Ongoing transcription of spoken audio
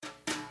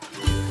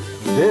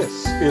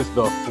This is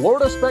the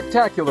Florida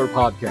Spectacular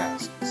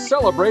Podcast,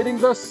 celebrating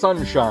the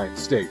Sunshine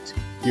State.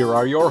 Here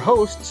are your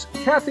hosts,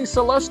 Kathy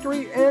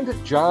Salustri and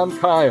John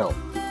Kyle.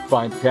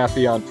 Find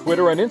Kathy on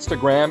Twitter and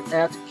Instagram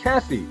at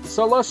Kathy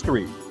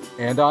Salustri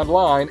and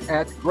online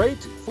at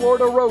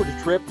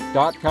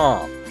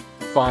GreatFloridaRoadTrip.com.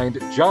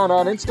 Find John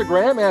on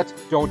Instagram at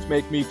Don't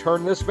Make Me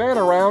Turn This Van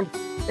Around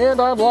and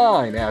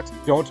online at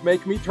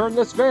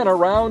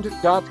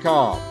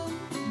Don'tMakeMeTurnThisVanAround.com.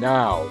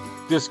 Now,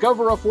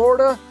 discover a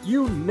Florida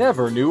you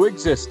never knew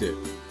existed.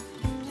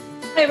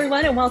 Hi,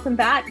 everyone, and welcome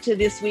back to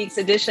this week's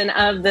edition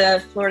of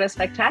the Florida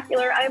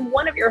Spectacular. I'm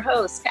one of your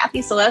hosts,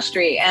 Kathy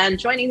Salustri, and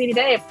joining me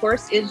today, of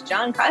course, is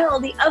John Kyle,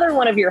 the other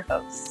one of your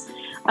hosts.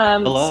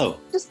 Hello.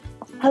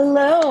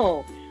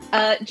 Hello.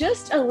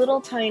 Just a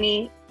little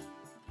tiny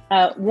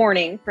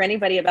warning for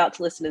anybody about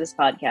to listen to this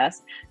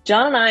podcast.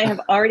 John and I have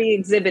already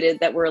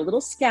exhibited that we're a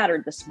little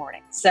scattered this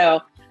morning.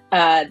 So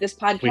this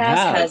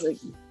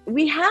podcast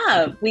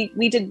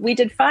We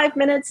did 5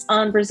 minutes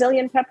on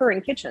Brazilian pepper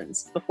and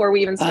kitchens before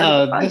we even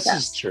started the podcast. This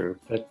is true,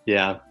 but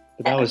that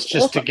was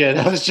just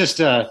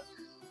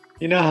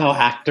you know how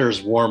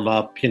actors warm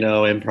up,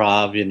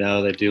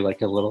 improv, they do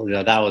like a little,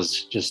 that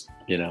was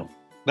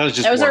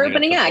our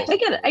opening act. I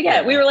get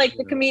it. We were like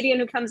the comedian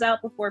who comes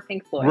out before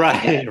Pink Floyd.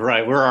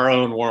 Right. We're our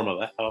own warm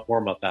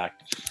up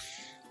act.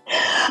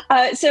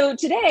 So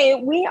today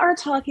we are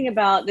talking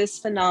about this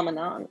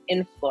phenomenon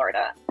in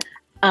Florida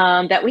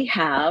that we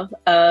have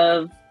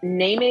of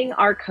naming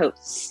our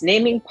coasts,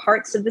 naming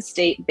parts of the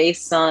state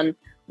based on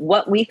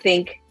what we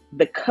think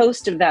the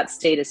coast of that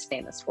state is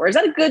famous for. Is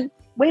that a good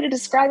way to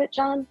describe it,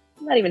 John?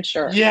 I'm not even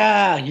sure.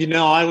 Yeah,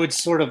 I would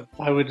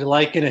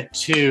liken it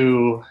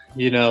to,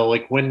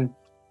 like when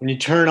you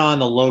turn on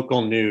the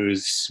local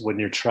news when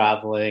you're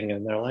traveling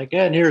and they're like,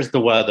 and here's the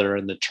weather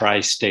in the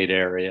tri-state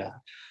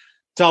area.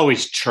 It's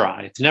always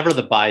tri. It's never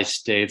the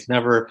bi-state. It's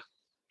never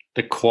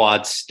the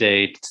quad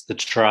state. It's the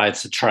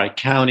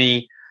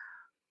tri-county.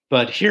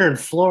 But here in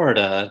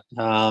Florida,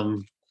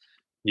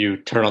 you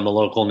turn on the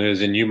local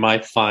news and you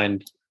might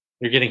find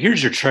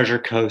here's your Treasure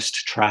Coast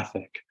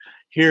traffic.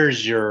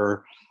 Here's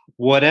your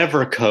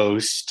whatever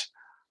coast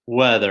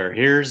weather.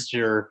 Here's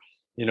your,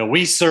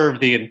 we serve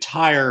the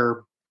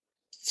entire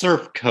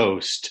surf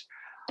coast,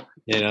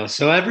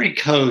 so every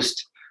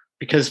coast,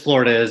 because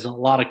Florida is a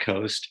lot of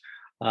coast,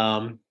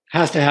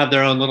 has to have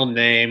their own little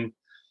name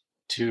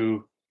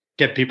to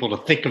get people to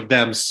think of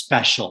them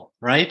special,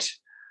 right?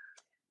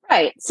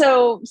 Right.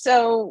 So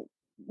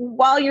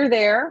while you're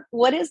there,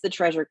 what is the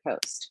Treasure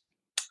Coast?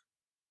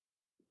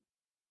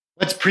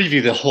 Let's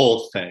preview the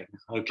whole thing,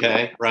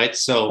 okay? Right.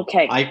 So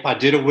I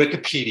did a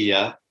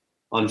Wikipedia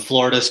on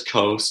Florida's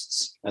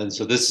coasts, and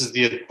so this is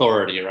the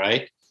authority,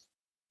 right?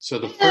 So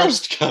the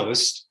first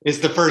coast is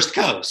the first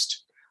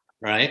coast,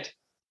 right?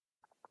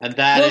 And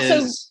that is...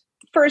 So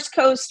first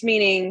coast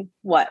meaning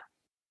what?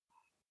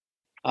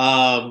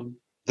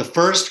 The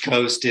first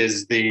coast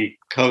is the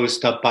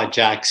coast up by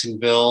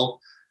Jacksonville,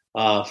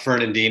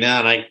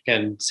 Fernandina,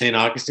 and St.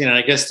 Augustine. And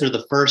I guess they're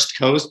the first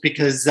coast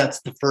because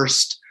that's the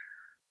first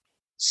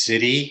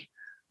city,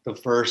 the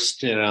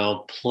first,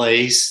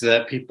 place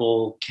that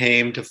people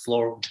came to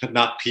Florida,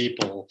 not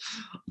people,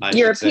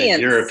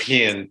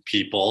 European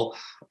people.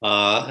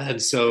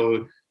 And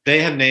so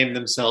they have named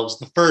themselves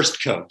the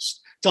first coast.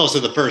 It's also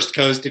the first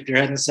coast if you're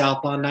heading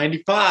south on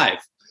 95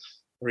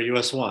 or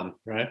US 1,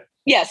 right?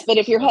 Yes, but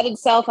if you're headed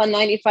south on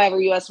 95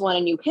 or US 1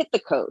 and you hit the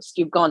coast,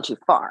 you've gone too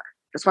far.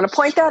 Just want to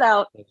point that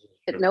out.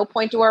 At no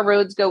point do our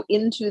roads go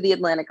into the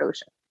Atlantic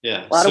Ocean.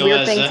 Yeah. A lot of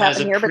weird things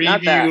happen here, but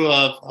not that. As a preview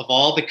of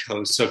all the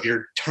coasts, so if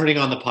you're turning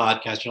on the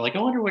podcast, you're like,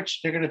 I wonder which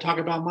they're going to talk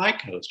about my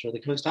coast or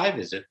the coast I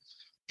visit.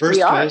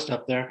 First coast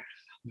up there.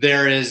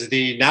 There is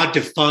the now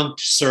defunct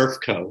Surf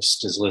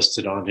Coast is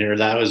listed on here.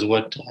 That was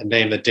a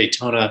name that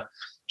Daytona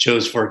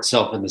chose for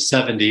itself in the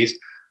 70s.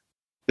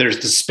 There's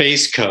the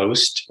Space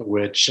Coast,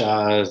 which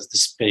the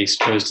Space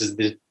Coast is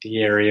the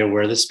area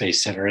where the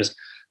Space Center is.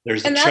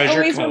 There's the Treasure Coast. And that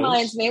always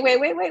reminds me,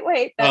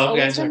 wait. That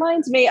always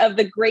reminds me of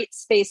the Great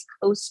Space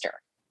Coaster.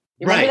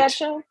 You remember that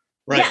show?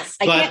 Right. Yes,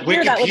 I can't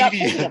hear that without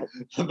thinking of it.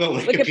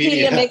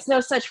 Wikipedia makes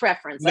no such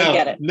reference. I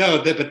get it. No,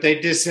 but they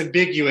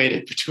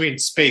disambiguated between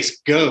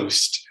Space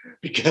Ghost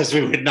because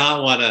we would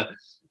not want to,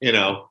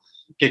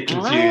 get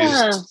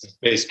confused.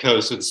 Space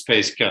Coast with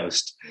Space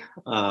Ghost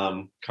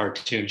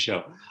cartoon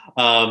show.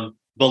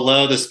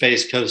 Below the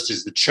Space Coast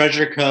is the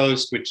Treasure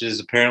Coast, which is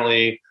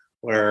apparently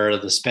where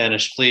the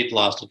Spanish fleet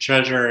lost a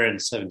treasure in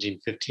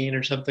 1715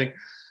 or something.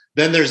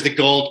 Then there's the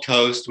Gold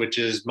Coast, which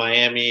is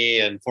Miami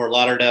and Fort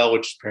Lauderdale,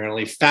 which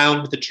apparently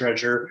found the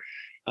treasure.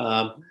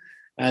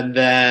 And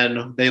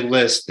then they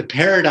list the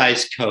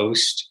Paradise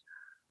Coast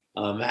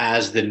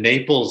as the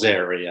Naples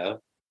area.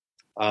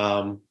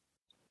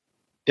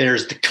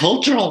 There's the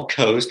Cultural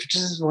Coast, which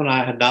is one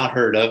I had not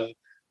heard of,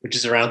 which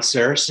is around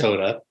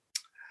Sarasota.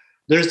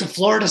 There's the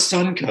Florida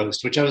Sun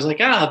Coast, which I was like,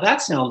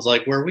 that sounds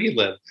like where we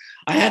live.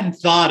 I hadn't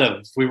thought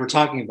of, we were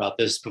talking about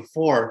this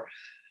before,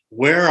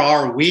 where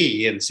are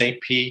we in St.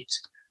 Pete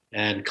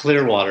and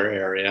Clearwater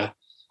area?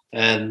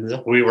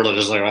 And we were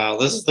just like, wow,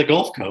 this is the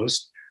Gulf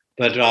Coast.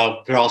 but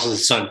they're also the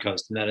Sun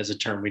Coast, and that is a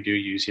term we do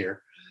use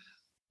here.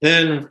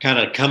 Then kind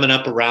of coming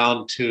up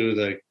around to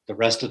the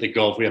rest of the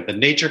Gulf, we have the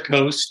Nature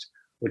Coast,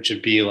 which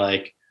would be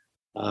like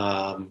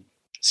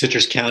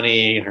Citrus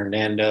County,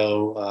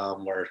 Hernando,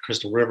 where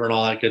Crystal River and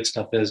all that good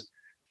stuff is.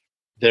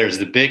 There's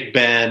the Big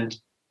Bend,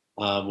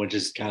 which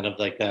is kind of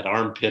like that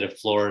armpit of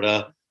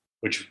Florida,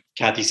 which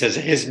Kathy says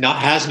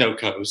has no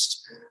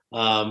coast.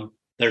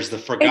 There's the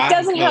Forgotten Coast. It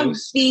doesn't have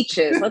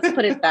beaches. Let's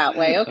put it that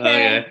way.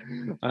 Okay.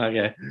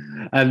 Okay.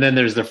 And then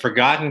there's the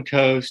Forgotten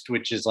Coast,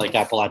 which is like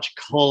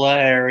Apalachicola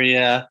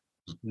area.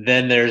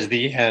 Then there's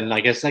and I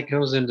guess that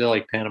goes into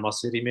like Panama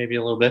City maybe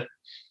a little bit.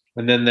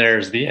 And then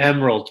there's the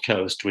Emerald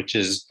Coast, which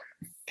is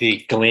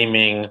the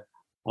gleaming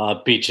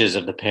beaches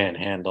of the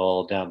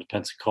Panhandle down to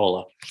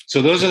Pensacola.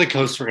 So those are the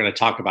coasts we're going to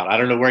talk about. I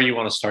don't know where you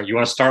want to start. You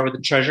want to start with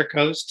the Treasure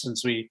Coast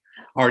since we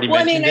already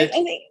mentioned it?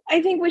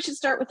 I think we should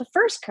start with the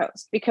First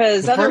Coast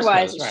because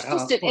otherwise it's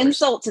just an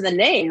insult to the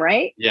name,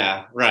 right?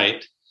 Yeah,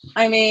 right.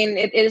 I mean,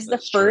 it is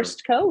the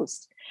First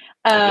Coast.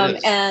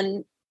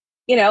 And,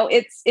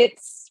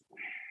 it's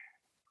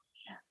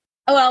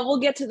well, we'll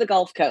get to the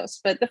Gulf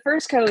Coast, but the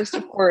First Coast,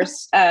 of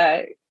course,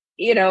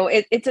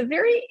 it's a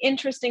very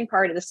interesting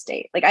part of the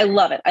state. Like, I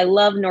love it. I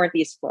love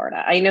Northeast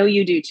Florida. I know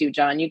you do too,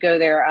 John. You go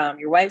there.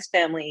 Your wife's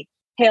family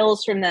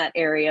hails from that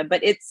area,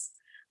 but it's,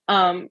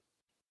 I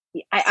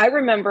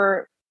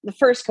remember the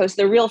First Coast,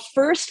 the real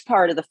first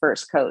part of the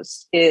First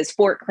Coast is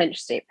Fort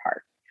Clinch State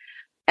Park.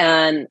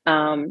 And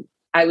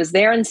I was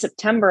there in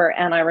September,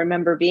 and I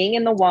remember being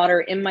in the water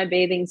in my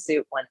bathing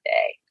suit one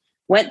day.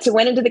 Went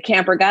into the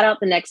camper, got out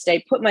the next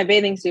day, put my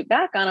bathing suit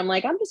back on. I'm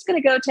like, I'm just going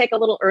to go take a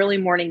little early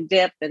morning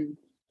dip and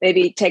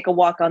maybe take a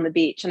walk on the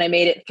beach. And I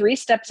made it 3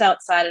 steps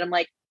outside, and I'm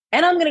like,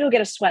 and I'm going to go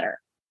get a sweater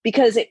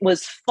because it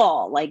was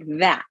fall like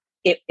that.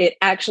 It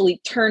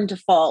actually turned to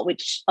fall,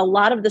 which a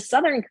lot of the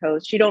southern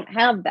coast, you don't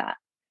have that.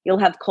 You'll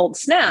have cold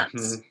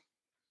snaps,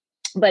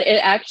 but it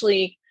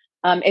actually,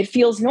 it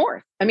feels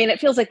north. I mean, it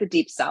feels like the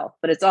deep south,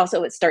 but it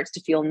starts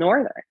to feel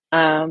northern.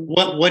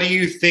 What do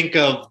you think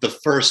of the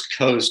First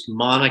Coast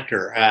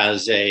moniker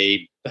as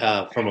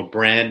from a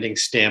branding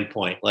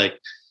standpoint? Like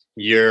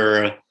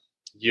you're an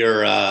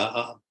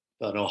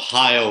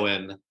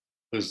Ohioan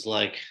who's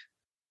like,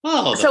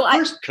 oh,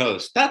 First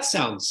Coast. That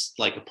sounds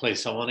like a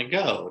place I want to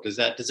go. Does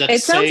that?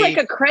 It sounds like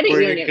a credit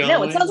union.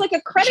 No, it sounds like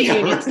a credit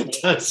union. It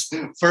does.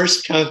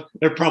 First Coast.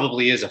 There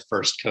probably is a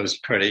First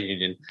Coast credit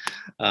union.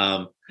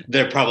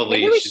 There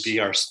probably should be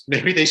our.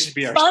 Maybe they should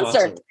be our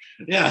sponsor.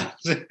 Yeah,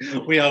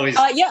 we always.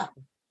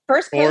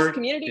 First Coast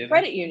Community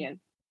Credit Union.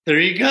 There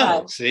you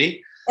go.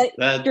 See.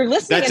 You're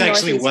listening in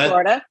Northeast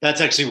Florida.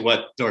 That's actually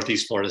what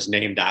Northeast Florida is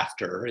named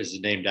after. Is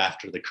named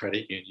after the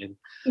credit union.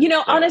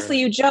 Honestly,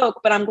 you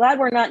joke, but I'm glad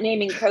we're not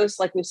naming coasts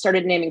like we've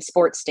started naming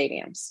sports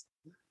stadiums.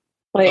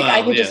 Like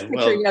I could just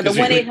picture, the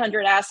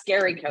 1-800 Ask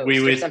Gary coast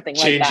or something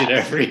like that. We would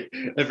change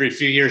it every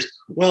few years.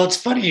 Well, it's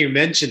funny you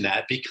mentioned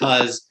that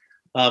because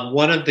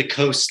one of the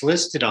coasts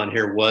listed on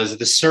here was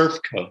the Surf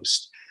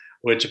Coast,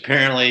 which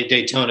apparently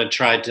Daytona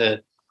tried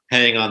to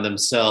hang on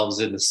themselves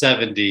in the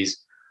 70s.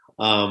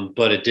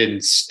 But it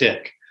didn't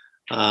stick.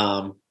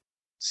 These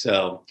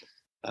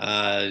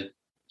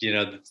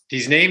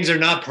names are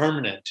not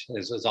permanent,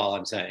 is all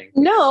I'm saying.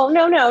 No.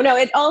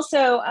 It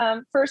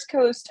also, First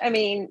Coast, I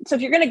mean, so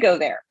if you're going to go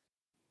there,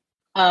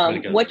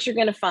 what you're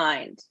going to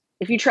find,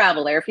 if you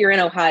travel there, if you're in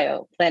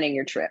Ohio planning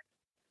your trip,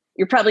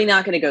 you're probably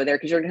not going to go there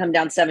because you're going to come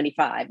down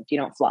 75 if you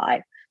don't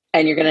fly,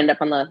 and you're going to end up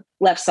on the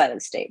left side of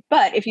the state.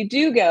 But if you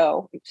do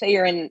go, say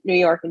you're in New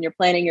York and you're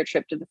planning your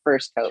trip to the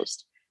First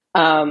Coast,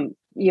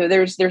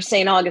 there's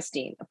St.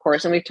 Augustine, of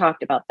course, and we've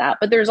talked about that,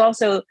 but there's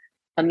also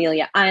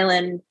Amelia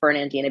Island,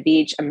 Fernandina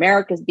Beach,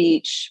 America's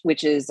Beach,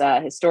 which is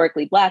a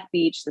historically Black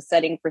beach, the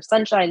setting for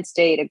Sunshine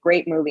State, a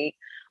great movie.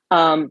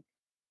 And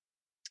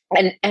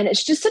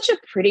it's just such a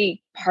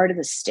pretty part of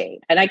the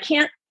state. And I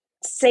can't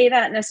say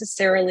that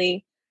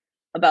necessarily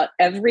about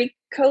every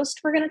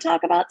coast we're going to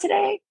talk about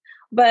today.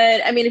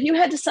 But I mean, if you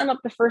had to sum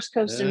up the First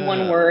Coast in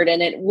one word,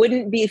 and it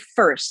wouldn't be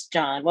first,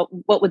 John,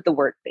 what would the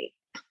word be?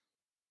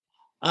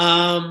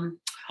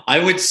 I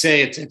would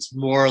say it's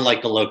more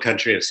like the Low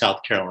Country of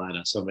South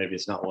Carolina. So maybe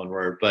it's not one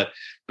word, but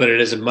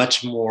it is a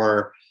much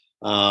more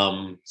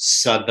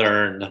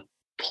southern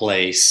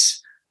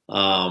place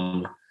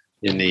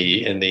in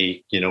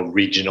the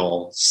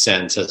regional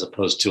sense, as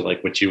opposed to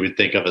like what you would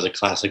think of as a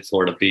classic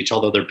Florida beach.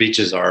 Although their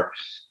beaches are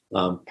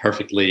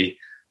perfectly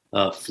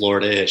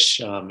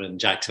Florida-ish in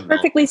Jacksonville,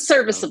 perfectly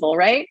serviceable,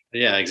 right?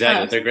 Yeah,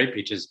 exactly. They're great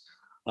beaches.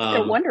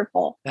 They're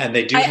wonderful, and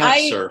they do have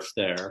surf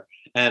there.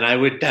 And I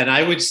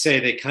would say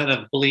they kind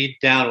of bleed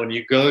down when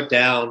you go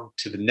down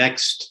to the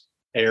next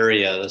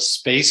area, the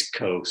Space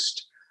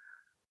Coast.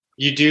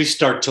 You do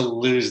start to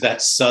lose that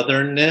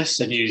southernness,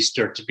 and you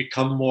start to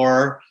become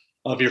more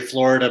of your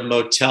Florida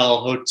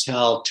motel,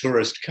 hotel,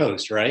 tourist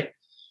coast, right?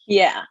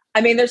 Yeah, I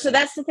mean, so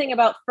that's the thing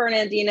about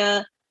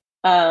Fernandina,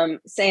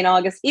 St.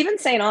 Augustine, even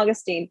St.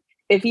 Augustine.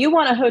 If you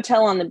want a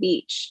hotel on the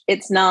beach,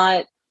 it's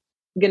not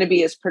going to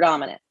be as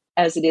predominant.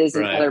 as it is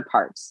in Right. other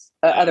parts,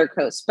 Yeah. other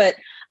coasts. But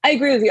I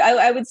agree with you.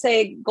 I would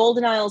say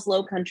Golden Isles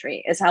Low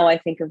Country is how I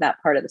think of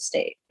that part of the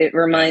state. It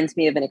reminds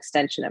me of an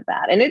extension of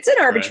that. And it's an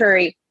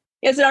arbitrary,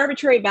 it's an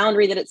arbitrary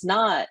boundary that it's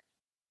not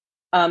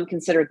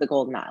considered the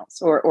Golden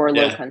Isles or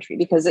Low Country,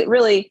 because it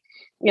really,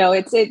 you know,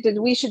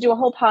 we should do a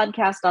whole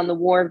podcast on the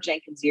War of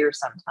Jenkins Ear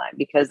sometime,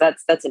 because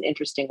that's an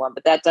interesting one,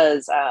 but that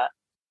does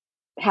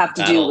have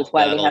to do with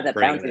why we have that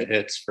boundary. The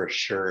hits for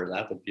sure.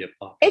 That would be a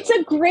popular. It's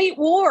a great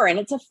war, and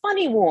it's a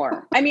funny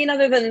war. I mean,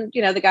 other than,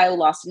 you know, the guy who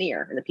lost an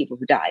ear and the people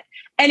who died.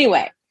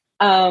 Anyway,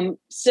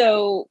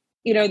 so,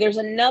 you know, there's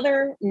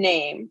another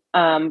name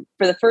for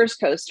the first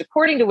coast,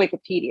 according to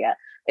Wikipedia.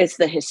 It's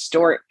the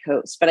Historic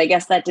Coast, but I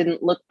guess that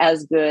didn't look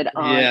as good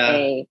on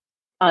a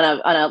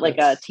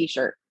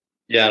t-shirt.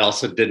 Yeah, it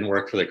also didn't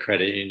work for the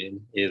credit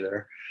union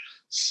either.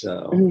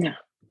 So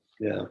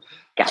yeah.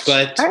 Gotcha.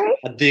 But right.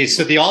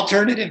 the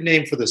alternative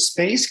name for the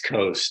Space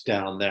Coast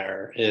down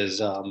there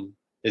is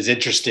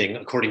interesting,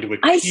 according to Wikipedia.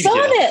 I saw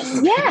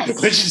this,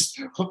 yes. Which is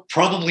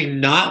probably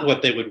not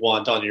what they would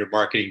want on your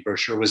marketing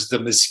brochure, was the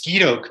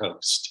Mosquito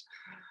Coast.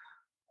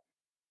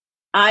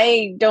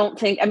 I don't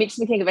think, I mean, it makes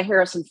me think of a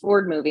Harrison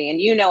Ford movie, and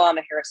you know I'm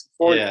a Harrison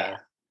Ford fan.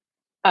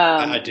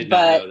 I did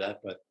not know that,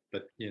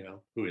 but you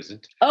know, who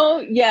isn't? Oh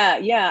yeah.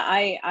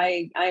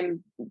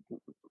 I'm,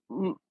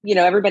 you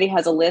know, everybody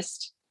has a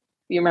list.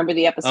 You remember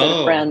the episode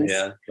of Friends?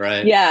 Yeah,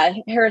 right. Yeah,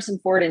 Harrison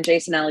Ford and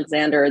Jason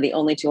Alexander are the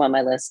only two on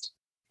my list.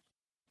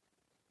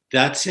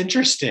 That's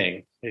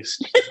interesting.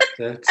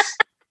 That's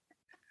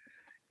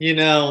you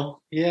know,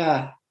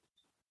 yeah.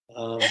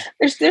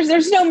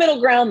 There's no middle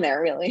ground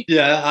there, really.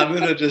 Yeah, I'm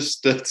gonna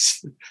just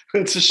it's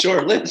a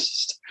short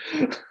list.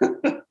 You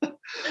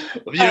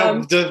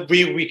know,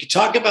 we could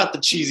talk about the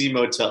cheesy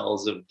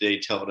motels of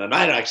Daytona, and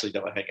I actually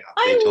don't hang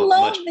out in Daytona I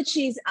love much, the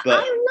cheese. but,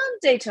 I love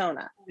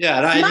Daytona.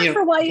 Yeah, not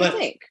for why you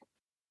think.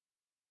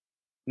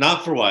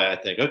 Not for why I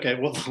think. Okay,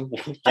 well,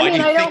 why do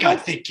you think I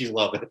think you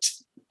love it?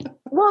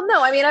 Well,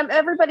 no, I mean,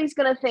 everybody's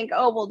going to think,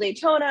 oh, well,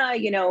 Daytona,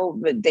 you know,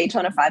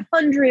 Daytona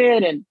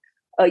 500, and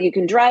you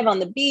can drive on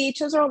the beach.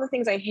 Those are all the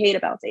things I hate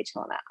about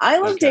Daytona. I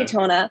love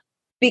Daytona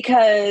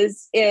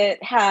because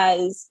it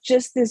has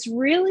just this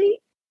really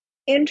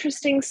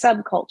interesting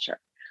subculture.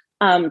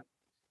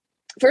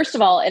 First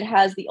of all, it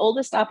has the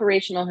oldest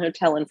operational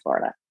hotel in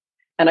Florida,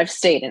 and I've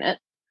stayed in it.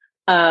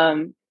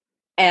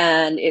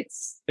 And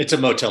it's a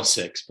Motel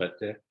 6, but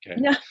okay.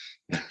 No,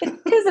 it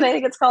isn't. I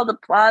think it's called the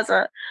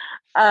Plaza.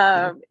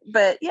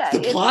 But yeah,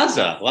 the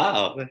Plaza.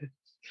 Wow.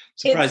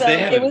 Surprised they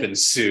haven't been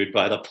sued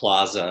by the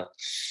Plaza.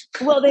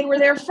 Well, they were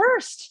there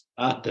first.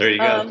 There you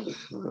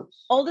go.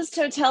 Oldest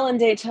hotel in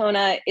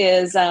Daytona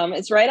is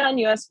it's right on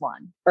US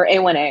 1 or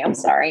A1A. I'm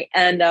sorry,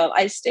 and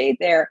I stayed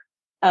there.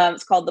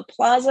 It's called the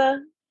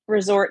Plaza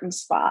Resort and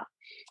Spa,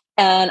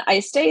 and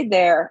I stayed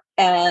there,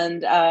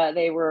 and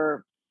they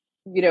were,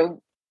 you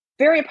know,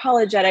 very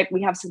apologetic.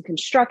 We have some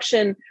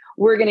construction.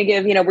 We're going to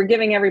give, you know, we're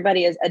giving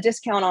everybody a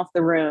discount off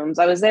the rooms.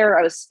 I was there.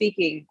 I was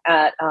speaking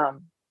at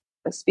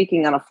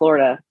speaking on a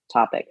Florida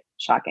topic.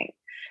 Shocking.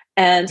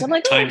 And so I'm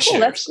like, oh, cool,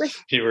 that's great.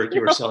 You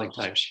were selling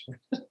timeshare.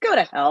 Go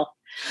to hell.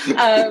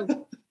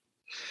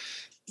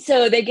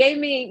 So they gave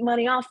me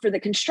money off for the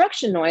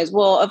construction noise.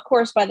 Well, of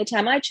course, by the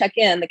time I check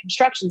in, the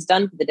construction's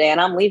done for the day and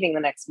I'm leaving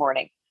the next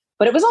morning.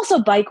 But it was also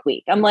bike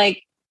week. I'm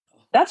like,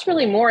 that's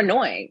really more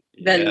annoying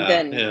than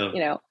you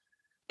know.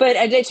 But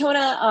at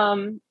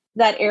Daytona,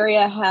 that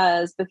area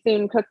has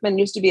Bethune-Cookman,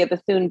 used to be a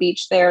Bethune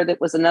Beach there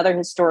that was another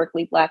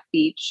historically Black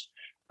beach.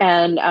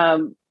 And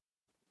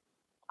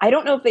I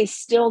don't know if they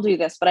still do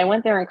this, but I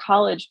went there in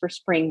college for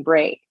spring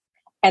break,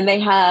 and they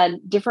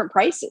had different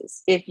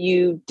prices if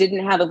you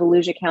didn't have a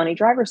Volusia County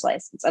driver's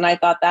license. And I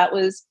thought that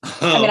was,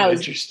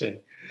 interesting.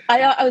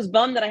 I was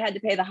bummed that I had to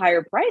pay the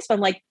higher price, but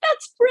I'm like,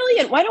 that's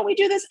brilliant. Why don't we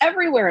do this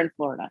everywhere in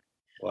Florida?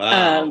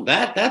 Wow.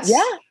 That's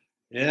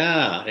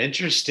yeah,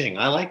 interesting.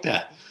 I like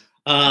that.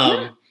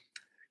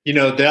 You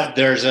know,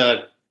 there's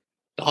a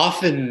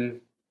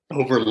often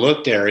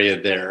overlooked area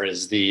there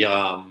is the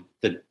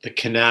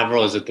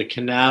Canaveral. Is it the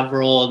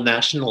Canaveral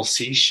National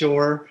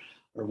Seashore,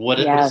 or what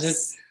is it?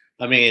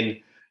 I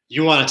mean,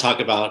 you want to talk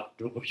about,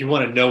 you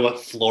want to know what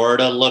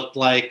Florida looked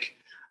like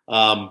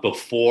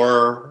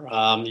before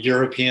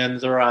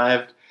Europeans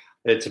arrived.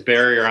 It's a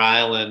barrier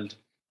island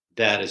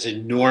that is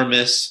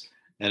enormous,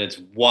 and it's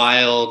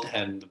wild,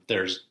 and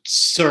there's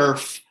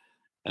surf,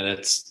 and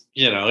it's,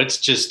 you know, it's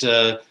just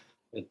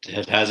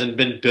it hasn't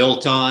been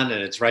built on,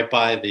 and it's right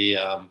by the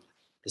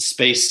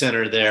Space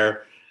Center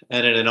there.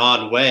 And in an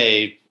odd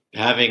way,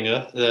 having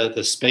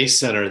the Space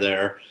Center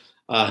there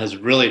has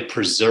really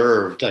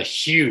preserved a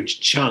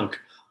huge chunk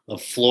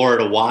of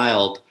Florida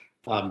wild,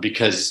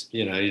 because,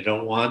 you know, you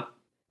don't want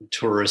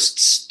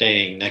tourists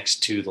staying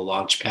next to the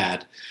launch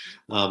pad.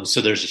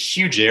 So there's a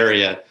huge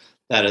area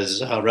that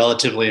is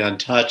relatively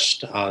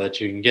untouched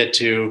that you can get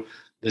to,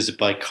 visit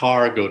by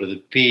car, go to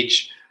the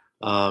beach,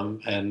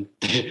 and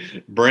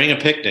bring a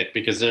picnic,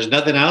 because there's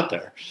nothing out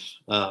there.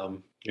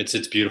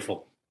 It's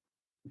beautiful.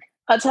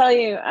 I'll tell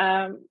you,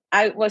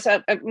 I was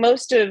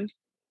most of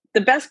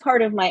the best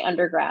part of my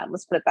undergrad,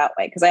 let's put it that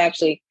way, because I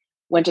actually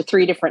went to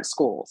 3 different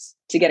schools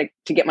to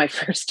get my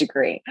first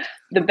degree.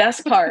 The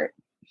best part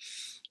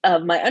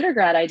of my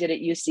undergrad, I did at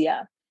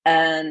UCF,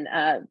 and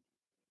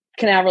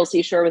Canaveral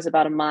Seashore was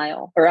about an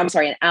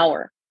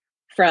hour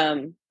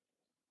from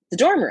the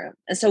dorm room.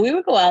 And so we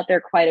would go out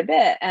there quite a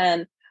bit.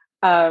 And,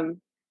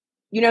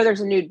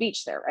 there's a nude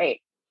beach there,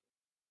 right?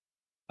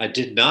 I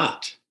did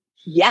not.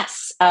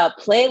 Yes.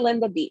 Playa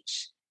Linda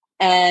Beach.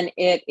 And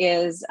it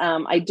is,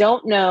 I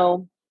don't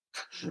know.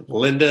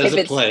 Linda is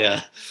a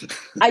playa.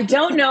 I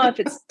don't know if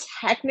it's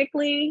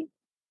technically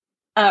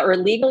or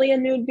legally a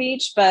nude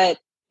beach, but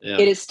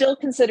it is still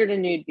considered a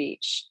nude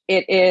beach.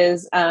 It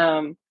is,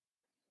 when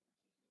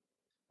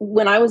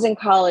I was in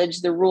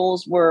college, the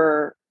rules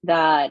were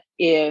that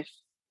if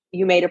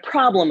you made a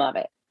problem of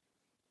it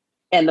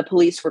and the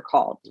police were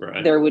called,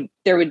 right, there would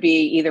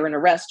be either an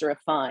arrest or a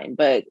fine.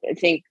 But I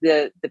think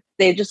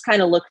they just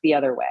kind of look the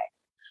other way.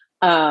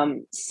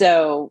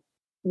 So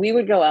we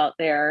would go out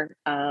there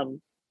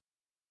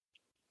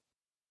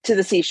to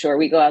the seashore.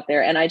 We go out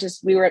there, and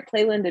we were at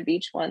Playa Linda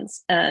Beach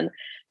once, and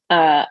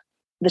the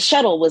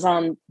shuttle was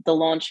on the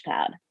launch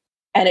pad.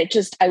 And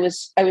I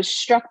was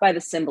struck by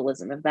the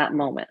symbolism of that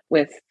moment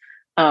with,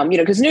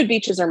 because nude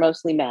beaches are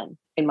mostly men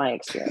in my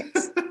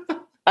experience.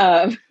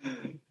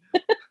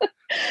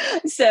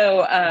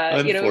 So,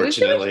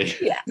 unfortunately,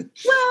 yeah.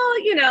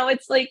 Well,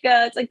 it's like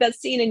that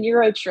scene in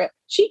Euro Trip,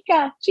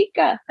 Chica.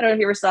 I don't know if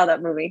you ever saw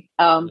that movie.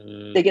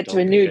 They get to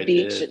a nude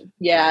beach, and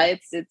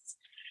it's.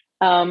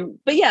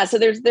 But yeah, so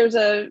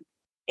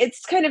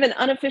it's kind of an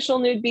unofficial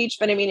nude beach,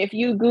 but I mean, if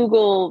you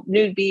Google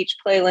nude beach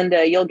Playa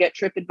Linda, you'll get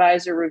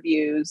TripAdvisor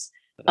reviews.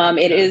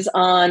 It is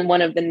on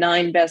one of the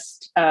 9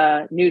 best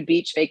nude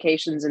beach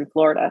vacations in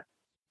Florida.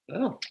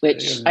 Oh,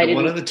 which I didn't.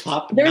 One of the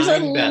top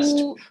 9 best.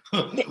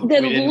 We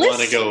didn't want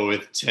to go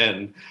with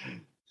 10.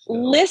 So.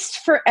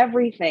 List for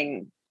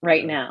everything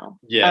right now.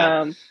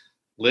 Yeah.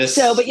 List.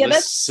 So, but yeah,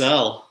 that's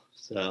sell.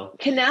 So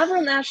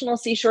Canaveral National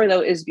Seashore,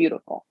 though, is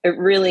beautiful. It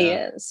really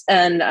is.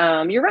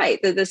 And you're right.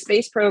 The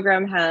space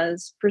program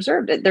has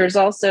preserved it. There's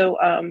also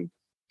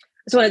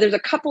there's a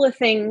couple of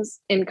things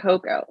in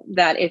Cocoa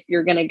that if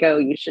you're going to go,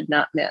 you should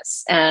not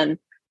miss. And of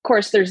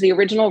course, there's the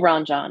original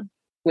Ranjan,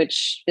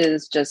 which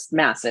is just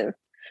massive.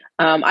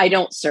 I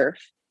don't surf.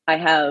 I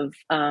have,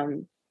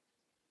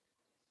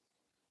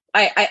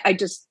 I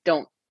just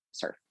don't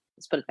surf.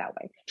 Let's put it that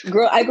way.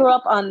 I grew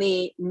up on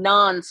the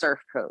non-surf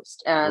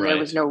coast, and there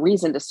was no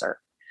reason to surf.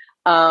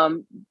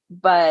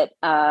 But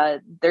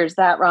there's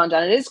that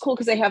Ranjan. It is cool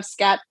because they have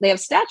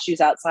statues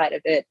outside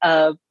of it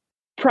of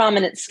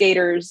prominent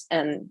skaters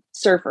and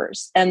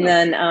surfers. And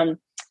then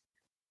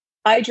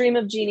I Dream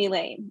of Jeannie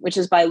Lane, which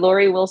is by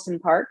Laurie Wilson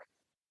Park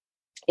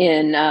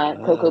in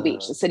Cocoa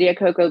Beach, the city of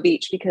Cocoa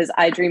Beach, because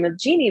I Dream of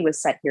Jeannie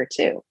was set here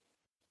too.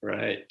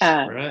 Right.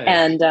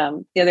 And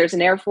there's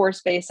an Air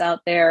Force base out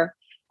there.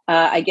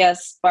 I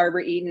guess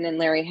Barbara Eden and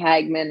Larry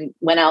Hagman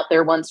went out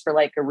there once for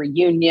like a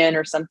reunion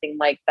or something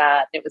like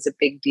that. It was a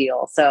big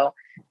deal. So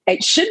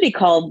it should be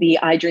called the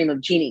I Dream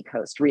of Jeannie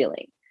Coast,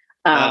 really,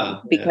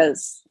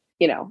 because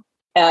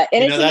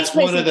that's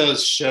one of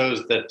those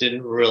shows that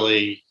didn't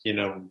really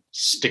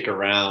stick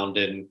around,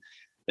 and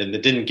they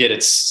didn't get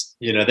its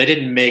they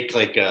didn't make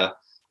like a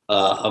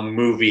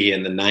movie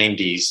in the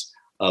 90s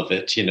of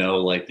it,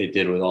 like they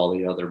did with all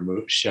the other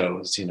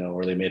shows,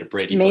 where they made a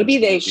Brady Bunch movie.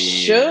 They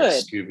should.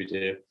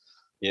 Scooby-Doo.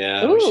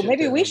 Yeah. Ooh,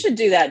 maybe we should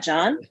do that,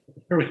 John.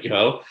 Here we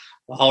go.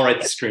 I'll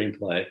write the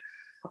screenplay.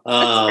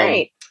 That's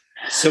great.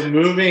 So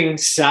moving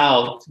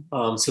south,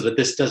 so that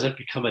this doesn't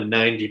become a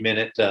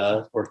 90-minute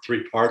or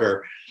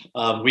 3-parter,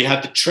 we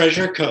have the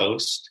Treasure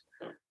Coast,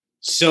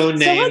 so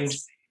named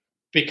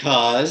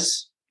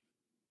because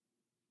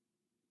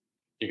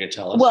you can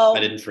tell us. Well,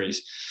 I didn't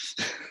freeze.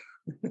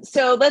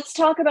 So let's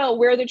talk about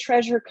where the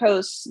Treasure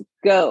Coast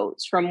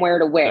goes from where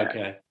to where.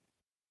 Okay.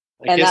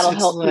 And that'll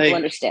help people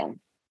understand.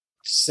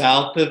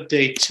 South of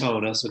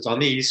Daytona, so it's on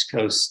the East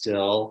Coast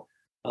still,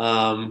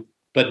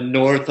 but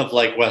north of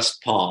like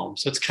West Palm.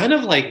 So it's kind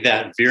of like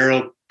that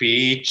Vero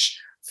Beach,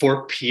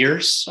 Fort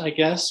Pierce, I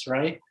guess,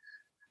 right?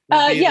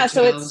 So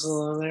it's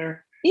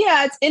there.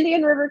 Yeah, it's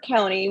Indian River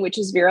County, which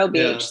is Vero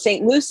Beach,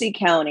 St. Lucie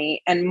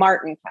County, and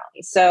Martin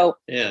County. So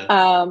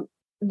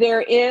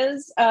there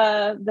is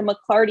the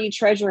McClarty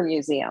Treasure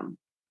Museum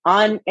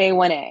on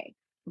A1A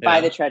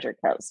by the Treasure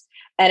Coast.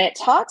 And it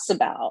talks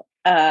about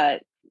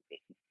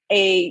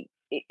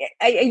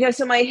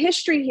so my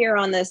history here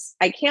on this,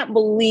 I can't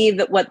believe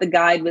that what the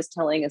guide was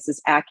telling us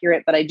is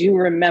accurate, but I do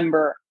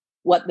remember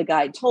what the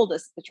guide told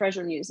us at the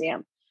Treasure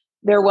Museum.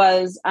 There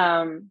was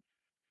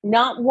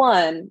not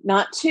 1,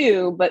 not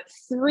 2, but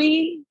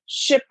 3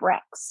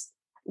 shipwrecks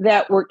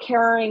that were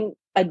carrying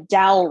a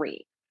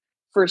dowry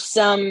for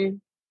some,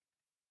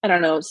 I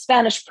don't know,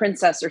 Spanish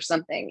princess or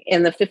something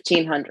in the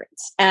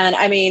 1500s. And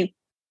I mean,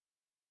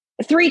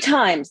 3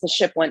 times the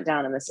ship went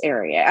down in this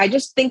area. I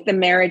just think the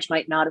marriage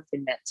might not have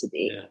been meant to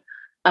be.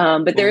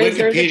 But there's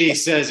Wikipedia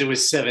says it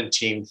was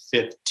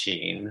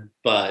 1715,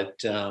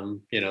 but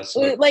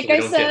like I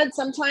said,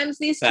 sometimes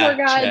these tour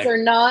guides are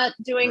not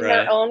doing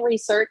their own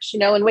research,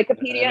 and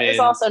Wikipedia is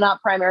also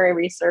not primary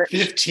research.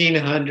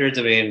 1500s.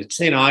 I mean,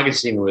 St.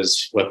 Augustine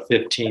was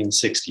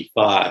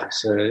 1565,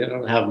 so they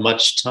don't have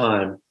much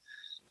time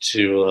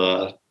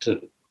to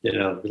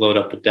load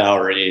up a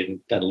dowry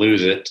and then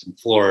lose it in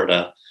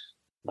Florida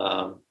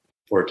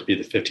for it to be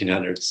the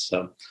 1500s.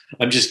 So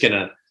I'm just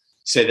gonna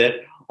say that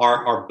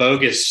our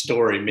bogus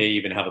story may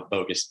even have a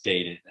bogus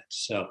date in it.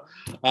 So,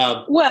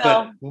 how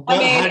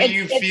do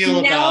you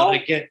feel about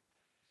it?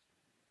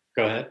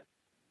 Go ahead.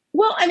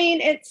 Well, I mean,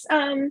 it's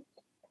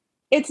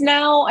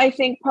now, I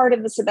think, part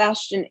of the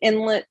Sebastian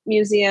Inlet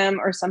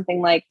Museum or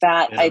something like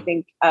that. Yeah. I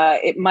think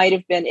it may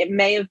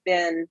have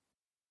been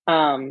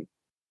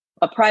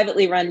a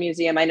privately run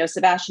museum. I know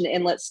Sebastian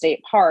Inlet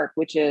State Park,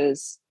 which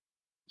is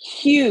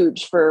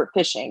huge for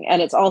fishing,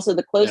 and it's also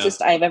the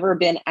closest I've ever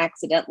been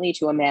accidentally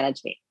to a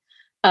manatee.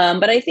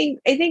 But I think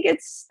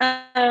it's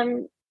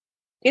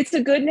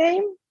a good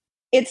name.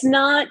 It's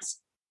not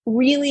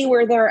really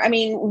where there. I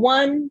mean,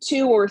 1,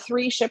 2, or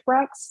 3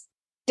 shipwrecks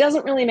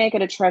doesn't really make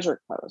it a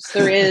treasure coast.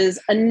 There is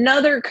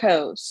another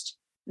coast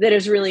that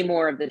is really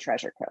more of the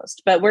treasure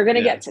coast, but we're going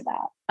to get to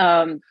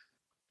that.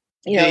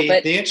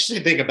 The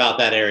interesting thing about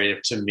that area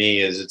to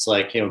me is it's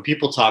like,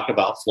 people talk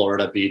about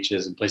Florida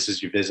beaches and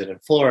places you visit in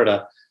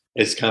Florida.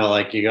 It's kind of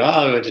like you go,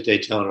 oh, we went to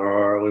Daytona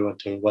or we went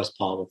to West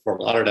Palm or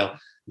Fort Lauderdale.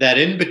 That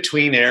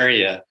in-between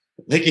area,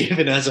 like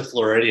even as a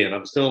Floridian,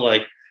 I'm still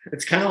like,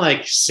 it's kind of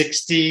like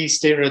 60,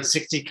 State Road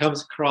 60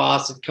 comes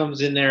across, it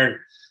comes in there. And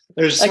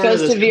there's that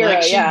goes to Vero,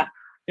 yeah,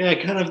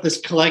 kind of this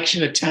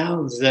collection of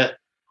towns that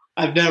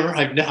I've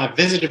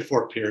visited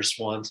Fort Pierce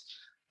once.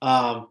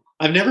 I've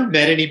never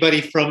met anybody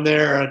from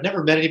there. I've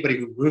never met anybody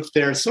who moved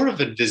there. It's sort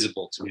of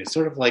invisible to me. It's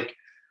sort of like,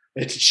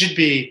 it should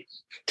be,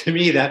 to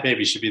me, that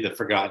maybe should be the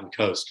forgotten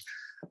coast.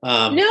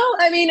 No,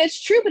 I mean,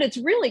 it's true, but it's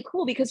really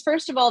cool because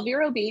first of all,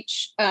 Vero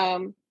Beach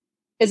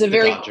is a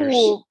very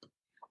cool.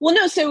 Well,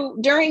 no, so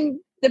during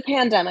the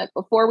pandemic,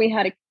 before we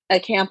had a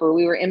camper,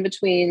 we were in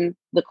between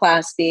the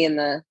Class B and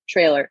the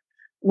trailer.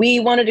 We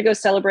wanted to go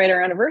celebrate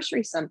our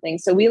anniversary something.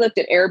 So we looked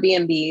at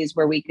Airbnbs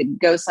where we could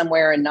go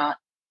somewhere and not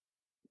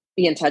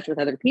be in touch with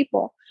other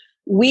people.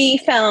 We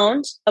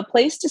found a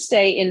place to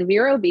stay in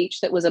Vero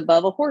Beach that was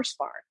above a horse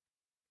farm.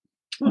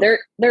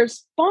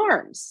 There's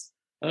farms.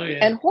 Oh,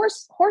 yeah. And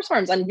horse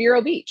farms on Vero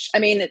Beach. I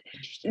mean,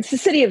 it's the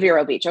city of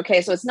Vero Beach.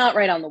 Okay, so it's not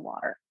right on the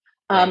water.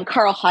 Right.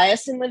 Carl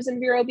Hyacin lives in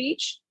Vero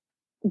Beach.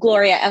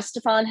 Gloria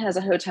Estefan has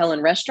a hotel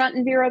and restaurant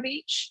in Vero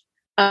Beach.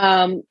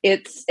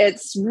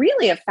 It's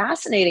really a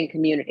fascinating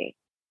community.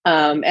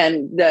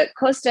 And the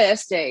Costa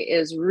Este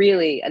is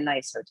really a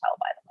nice hotel,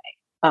 by the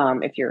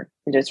way. If you're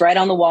just right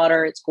on the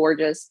water, it's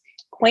gorgeous.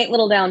 Quaint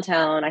little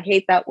downtown. I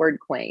hate that word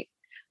quaint.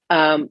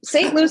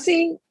 St.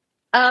 Lucie.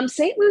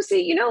 St.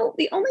 Lucie,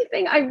 the only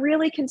thing I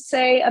really can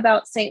say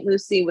about St.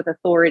 Lucie with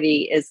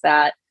authority is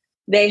that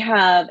they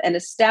have an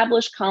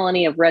established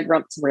colony of red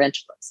rump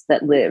tarantulas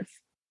that live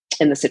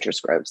in the citrus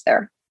groves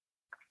there.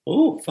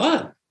 Oh,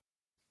 fun.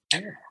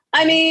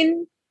 I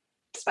mean,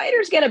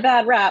 spiders get a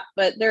bad rap,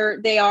 but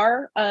they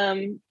are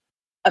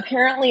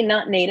apparently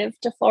not native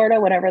to Florida,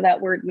 whatever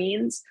that word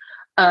means.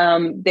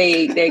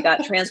 They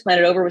got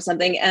transplanted over with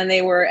something, and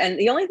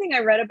the only thing I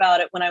read about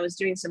it when I was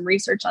doing some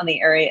research on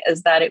the area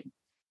is that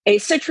a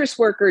citrus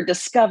worker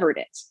discovered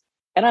it.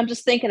 And I'm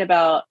just thinking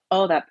about,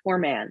 that poor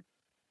man.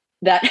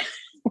 That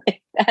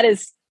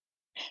is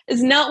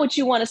not what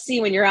you want to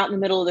see when you're out in the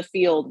middle of the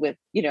field with,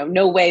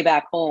 no way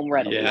back home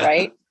readily,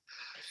 right?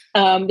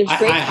 There's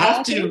great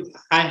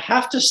I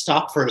have to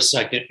stop for a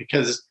second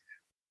because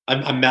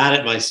I'm mad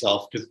at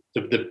myself because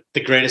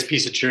the greatest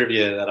piece of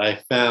trivia that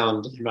I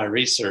found in my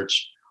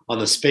research on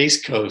the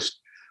Space Coast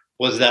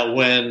was that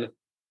when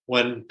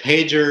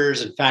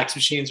pagers and fax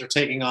machines were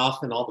taking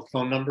off and all the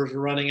phone numbers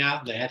were running out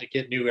and they had to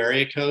get new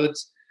area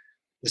codes,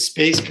 the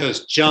Space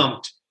Coast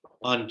jumped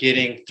on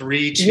getting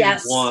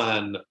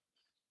 321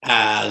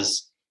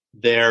 as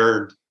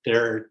their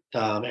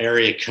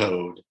area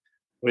code,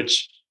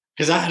 which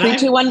because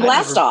 321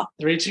 blast off.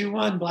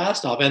 321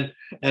 blast off, and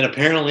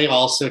apparently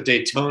also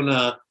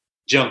Daytona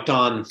jumped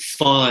on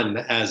fun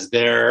as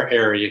their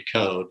area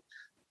code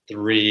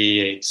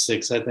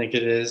 386, I think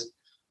it is.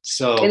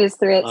 So it is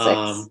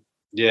 386.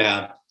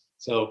 Yeah.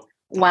 So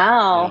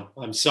wow.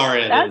 I'm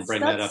sorry I didn't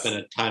bring that up in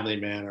a timely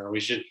manner.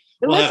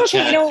 We'll have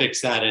Chad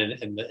fix that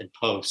in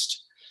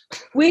post.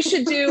 We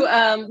should do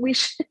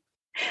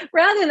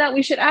rather than that,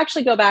 we should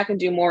actually go back and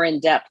do more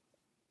in-depth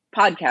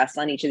podcasts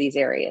on each of these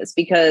areas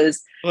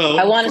because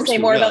I want to say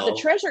more about the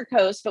Treasure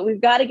Coast, but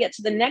we've got to get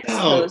to the next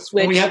coast.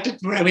 Which we have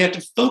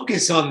to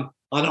focus on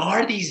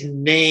are these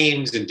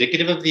names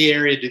indicative of the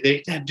area?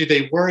 Do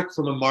they work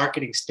from a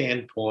marketing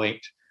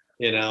standpoint?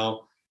 I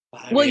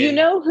mean,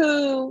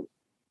 who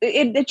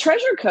the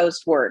Treasure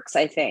Coast works,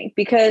 I think,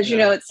 because,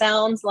 it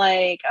sounds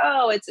like,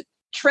 it's a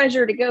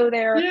treasure to go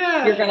there.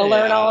 Yeah, you're going to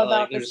learn all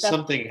about this there's stuff.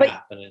 Something but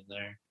happening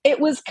there. It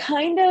was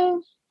kind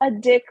of a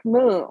dick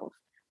move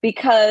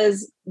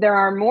because there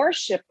are more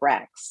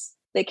shipwrecks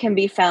that can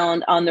be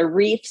found on the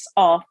reefs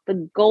off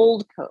the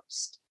Gold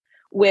Coast,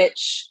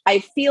 which I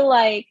feel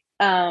like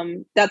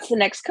that's the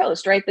next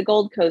coast, right? The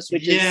Gold Coast,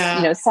 which is,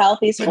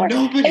 Southeast but Florida.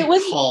 Nobody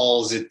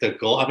calls it the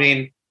Gold. I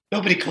mean,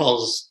 nobody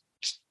calls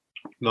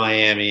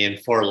Miami and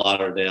Fort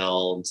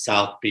Lauderdale and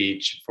South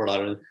Beach, Fort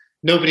Lauderdale.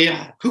 Nobody,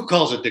 who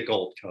calls it the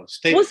Gold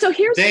Coast? They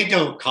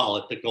don't call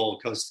it the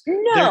Gold Coast.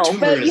 No,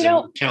 their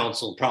tourism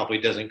council probably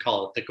doesn't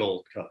call it the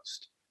Gold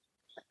Coast.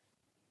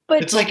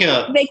 But it's like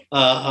a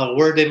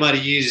word they might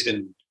have used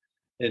in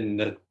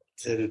the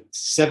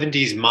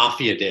 70s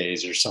mafia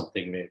days or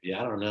something. Maybe,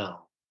 I don't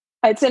know.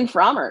 It's in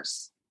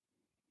Frommer's.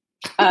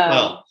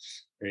 Well,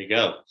 there you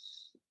go.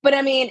 But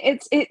I mean,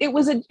 it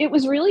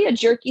was really a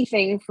jerky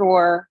thing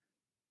for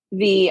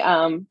the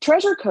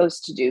Treasure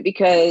Coast to do,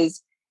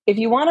 because if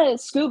you want to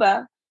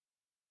scuba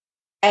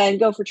and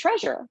go for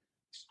treasure,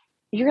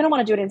 you're going to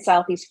want to do it in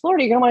Southeast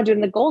Florida. You're going to want to do it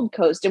in the Gold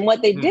Coast. And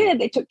what they did,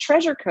 they took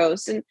Treasure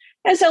Coast, and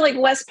so like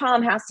West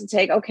Palm has to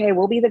take, okay,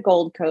 we'll be the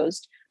Gold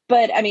Coast.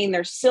 But I mean,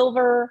 there's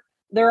silver,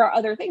 there are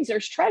other things.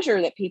 There's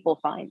treasure that people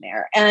find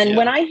there. And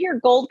when I hear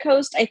Gold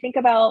Coast, I think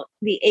about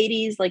the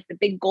 80s, like the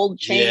big gold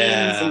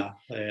chains.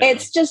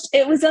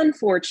 It was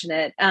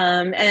unfortunate.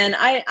 And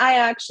I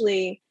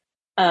actually,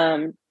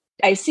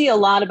 I see a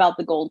lot about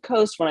the Gold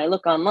Coast when I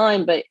look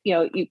online, but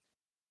if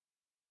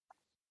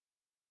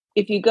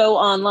you go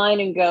online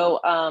and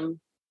go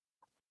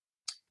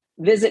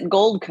visit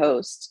Gold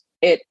Coast,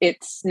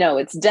 it's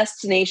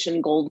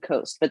Destination Gold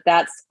Coast, but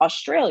that's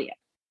Australia.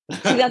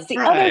 See, that's the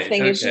other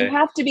thing is you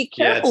have to be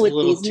careful with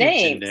these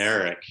names.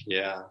 Generic,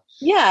 yeah.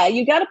 Yeah,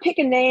 you got to pick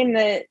a name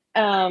that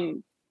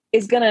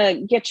is going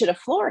to get you to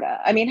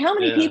Florida. I mean, how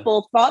many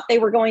people thought they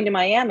were going to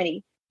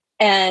Miami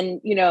and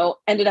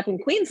ended up in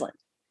Queensland?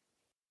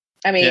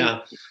 I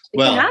mean,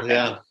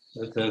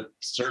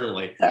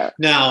 certainly.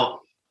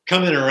 Now,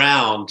 coming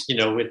around,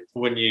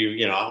 when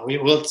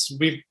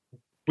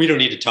we don't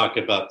need to talk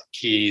about the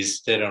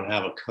Keys. They don't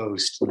have a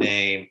coast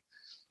name.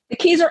 The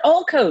Keys are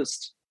all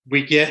coast.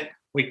 We get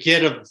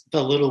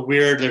a little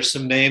weird. There's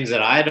some names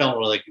that I don't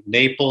really like.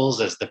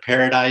 Naples as the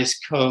Paradise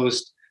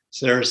Coast,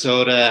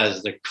 Sarasota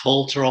as the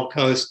Cultural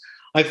Coast.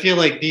 I feel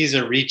like these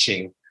are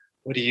reaching.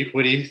 What do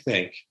you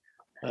think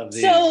of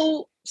these?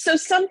 So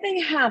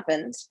something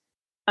happened.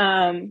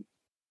 And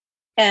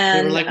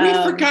they were like, we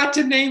forgot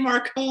to name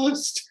our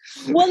coast.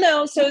 Well,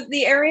 no. So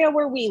the area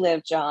where we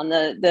live, John,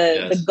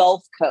 the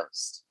Gulf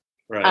Coast,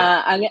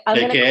 right? I'm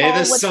going to call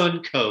the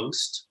Sun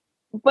Coast,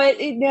 but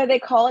they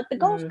call it the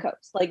Gulf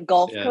Coast, like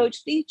Gulf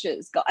Coast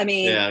beaches. I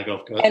mean,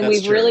 Gulf Coast. And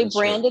we've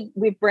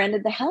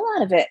branded the hell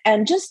out of it,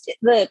 and just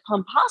the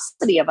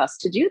pomposity of us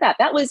to do that.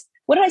 That was,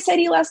 what did I say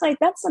to you last night?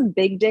 That's some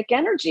big dick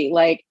energy.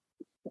 Like,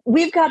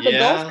 we've got the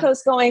Gulf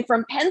Coast going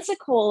from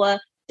Pensacola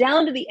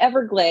down to the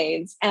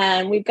Everglades,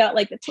 and we've got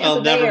like the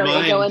Tampa Bay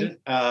area going.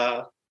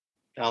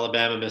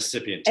 Alabama,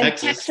 Mississippi, and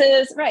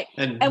Texas. Right.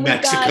 And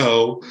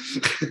Mexico.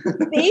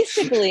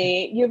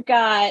 Basically, you've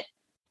got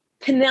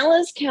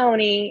Pinellas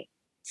County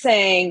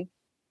saying,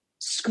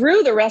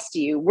 screw the rest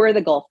of you, we're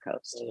the Gulf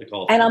Coast.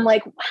 I'm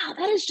like, wow,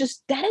 that is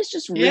just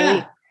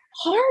really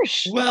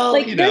harsh. Well,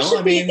 like, there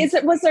should be,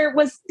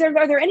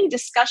 are there any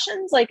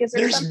discussions? Like, is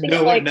there something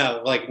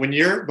like when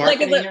you're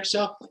marketing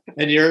yourself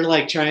and you're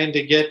like trying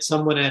to get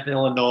someone in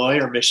Illinois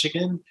or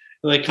Michigan,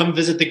 like, come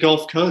visit the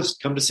Gulf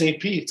Coast, come to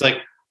St. Pete. It's like,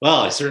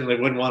 well, I certainly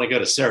wouldn't want to go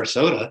to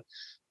Sarasota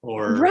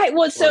or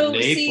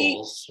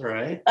Naples,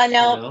 right?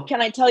 Now,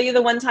 can I tell you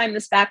the one time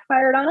this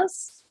backfired on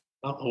us?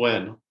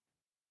 When?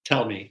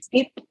 Tell me.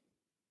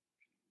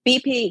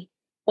 BP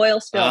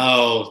oil spill.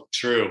 Oh,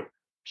 true.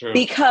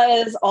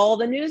 Because all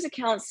the news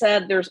accounts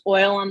said there's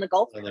oil on the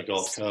Gulf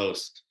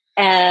Coast.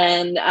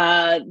 And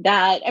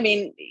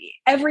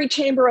every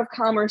chamber of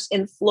commerce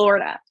in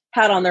Florida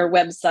had on their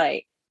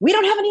website, we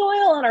don't have any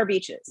oil on our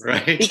beaches.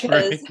 Right.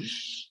 Because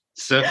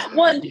so,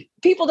 one,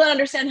 people don't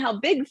understand how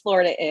big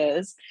Florida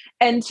is.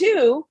 And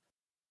two,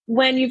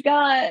 when you've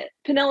got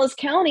Pinellas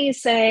County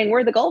saying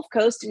we're the Gulf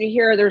Coast and you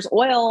hear there's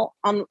oil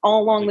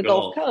all along the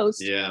Gulf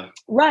Coast. Yeah.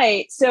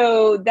 Right.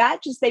 So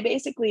that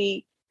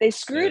they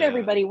screwed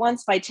everybody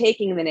once by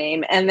taking the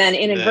name, and then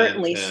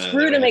inadvertently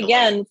screwed them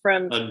again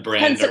from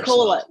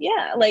Pensacola. Ourselves.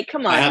 Yeah. Like,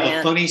 come on, I have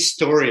a funny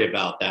story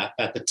about that.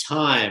 At the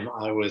time,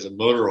 I was a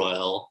motor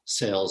oil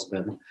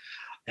salesman.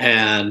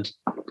 And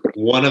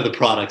one of the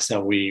products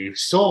that we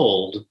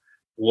sold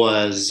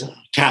was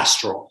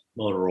Castrol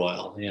motor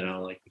oil,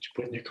 like what you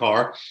put in your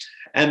car.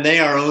 And they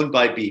are owned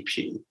by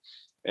BP.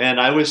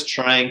 And I was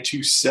trying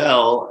to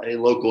sell a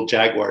local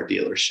Jaguar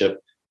dealership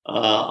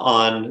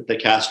on the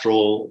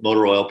Castrol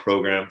motor oil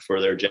program for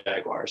their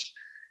Jaguars.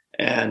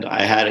 And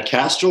I had a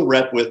Castrol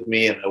rep with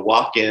me, and I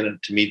walk in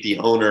to meet the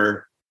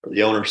owner or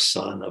the owner's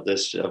son of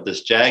this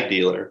Jag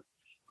dealer.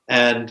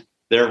 And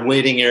their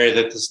waiting area,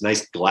 that's this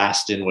nice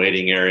glassed-in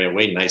waiting area,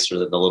 way nicer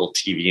than the little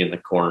TV in the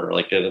corner,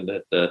 like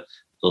the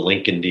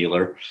Lincoln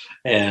dealer.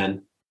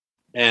 And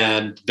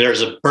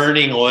there's a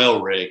burning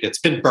oil rig. It's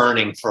been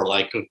burning for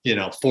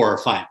 4 or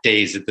 5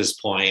 days at this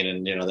point,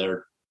 and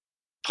they're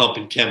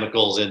pumping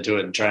chemicals into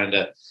it and trying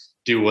to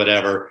do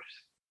whatever.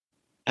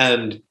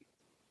 And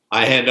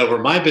I hand over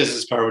my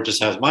business card, which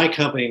just has my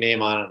company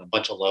name on it and a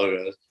bunch of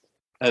logos.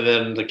 And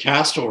then the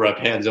Castrol rep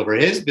hands over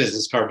his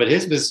business card, but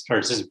his business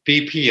card says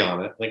BP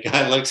on it. The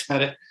guy looks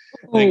at it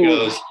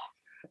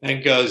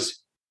and goes,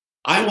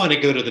 I want to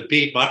go to the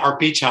beach, our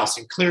beach house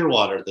in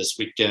Clearwater this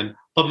weekend,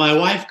 but my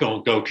wife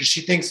won't go because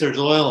she thinks there's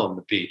oil on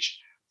the beach.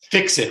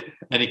 Fix it.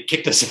 And he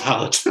kicked us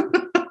out.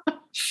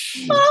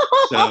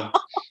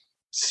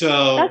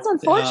 so that's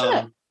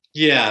unfortunate.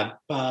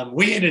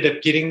 We ended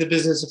up getting the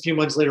business a few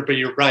months later, but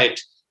you're right.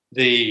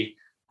 The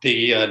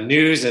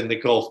news and the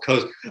Gulf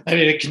Coast. I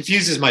mean, it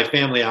confuses my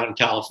family out in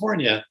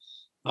California.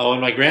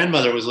 When my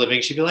grandmother was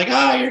living, she'd be like,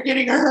 "Oh, you're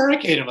getting a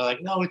hurricane." I'm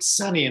like, "No, it's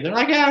sunny." And they're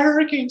like, "Yeah, a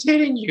hurricane's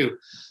hitting you."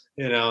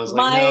 I was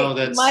like, "No,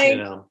 that's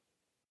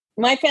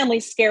My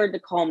family's scared to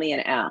call me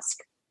and ask.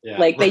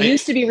 They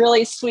used to be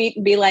really sweet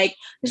and be like,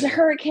 "There's a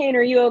hurricane.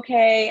 Are you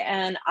okay?"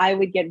 And I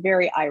would get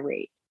very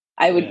irate.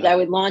 I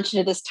would launch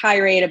into this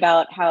tirade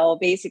about how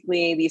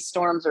basically these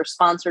storms are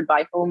sponsored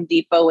by Home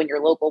Depot and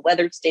your local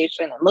weather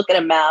station, and look at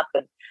a map.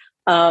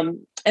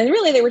 And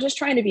really, they were just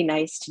trying to be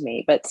nice to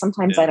me. But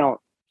sometimes I don't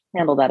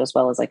handle that as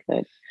well as I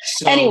could.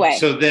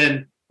 So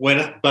then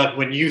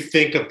when you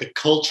think of the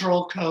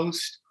Cultural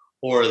Coast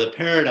or the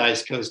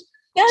Paradise Coast,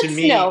 to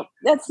me,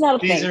 that's not a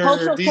thing.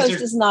 Cultural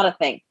Coast is not a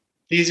thing.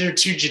 These are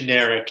too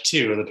generic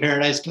too. The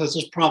Paradise Coast,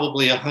 there's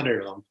probably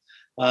 100 of them.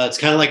 It's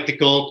kind of like the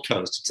Gold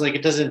Coast. It's like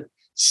it doesn't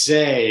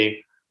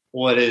say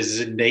what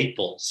is in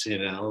Naples,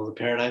 the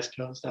Paradise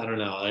Coast. I don't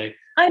know.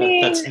 I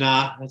mean, that's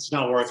not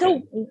working. So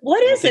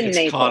what is in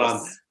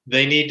Naples?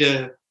 They need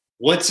to.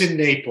 What's in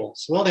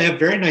Naples? Well, they have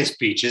very nice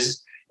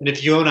beaches, and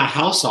if you own a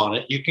house on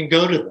it, you can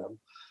go to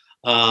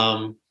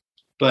them.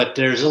 But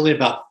there's only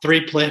about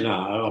 3 places.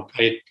 No,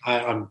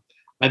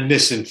 I'm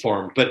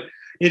misinformed, but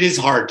it is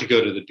hard to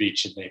go to the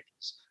beach in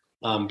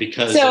Naples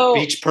because of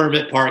beach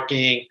permit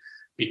parking,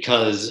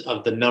 because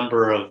of the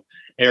number of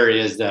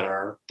areas that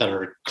are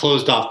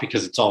closed off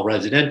because it's all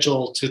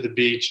residential to the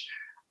beach.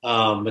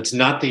 It's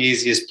not the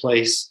easiest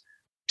place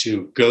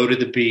to go to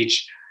the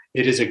beach.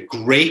 It is a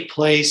great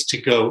place to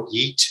go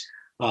eat,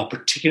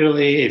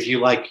 particularly if you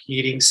like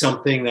eating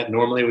something that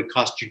normally would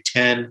cost you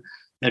 $10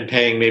 and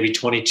paying maybe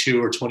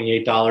 $22 or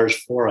 $28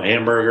 for a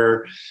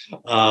hamburger.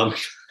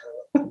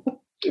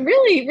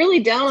 Really, really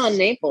down on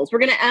Naples. We're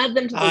going to add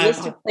them to the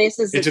list of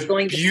places that's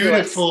going to It's a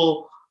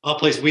beautiful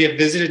place. We have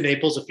visited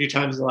Naples a few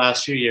times in the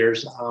last few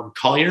years.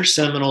 Collier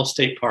Seminole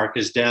State Park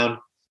is down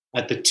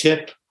at the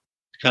tip,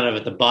 kind of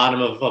at the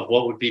bottom of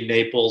what would be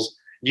Naples.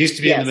 It used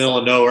to be in the middle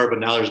of nowhere, but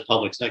now there's a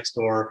Publix next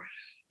door.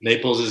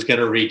 Naples is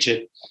going to reach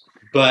it.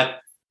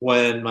 But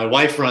when my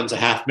wife runs a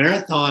half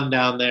marathon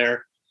down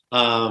there,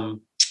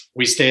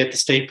 we stay at the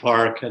state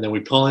park, and then we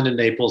pull into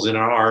Naples in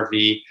our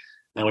RV,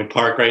 and we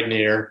park right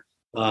near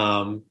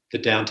the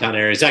downtown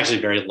area. It's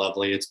actually very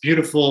lovely. It's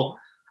beautiful.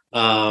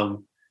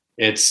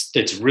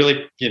 It's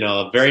really,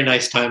 a very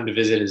nice time to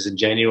visit is in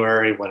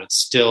January when it's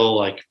still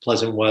like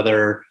pleasant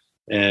weather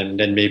and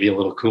then maybe a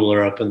little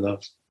cooler up in the,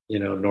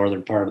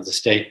 northern part of the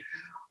state.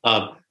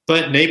 But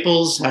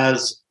Naples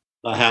has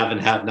a have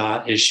and have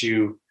not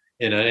issue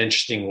in an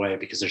interesting way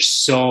because there's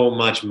so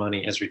much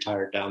money has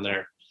retired down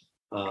there.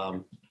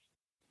 Well,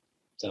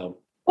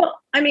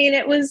 I mean,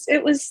 it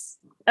was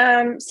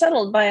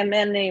settled by a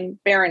man named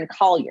Baron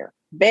Collier.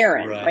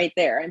 Right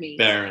there. I mean,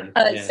 Baron.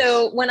 Yes.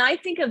 So when I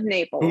think of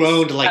Naples, who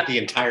owned the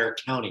entire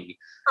county.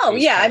 Oh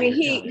yeah, I mean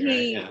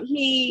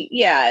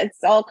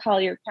it's all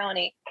Collier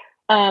County.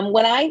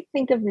 When I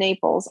think of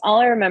Naples,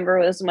 all I remember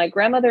was my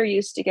grandmother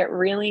used to get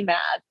really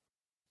mad.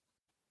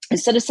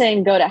 Instead of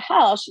saying "go to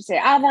hell," she'd say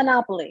 "Ava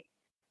Napoli,"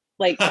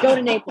 like go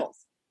to Naples,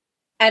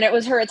 and it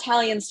was her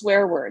Italian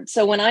swear word.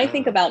 So when I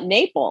think about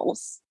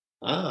Naples,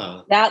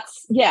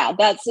 that's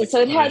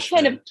so it has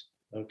kind of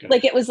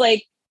like it was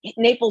like.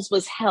 Naples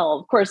was hell.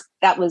 Of course,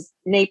 that was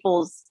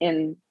Naples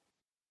in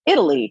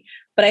Italy.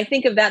 But I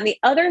think of that. And the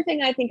other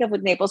thing I think of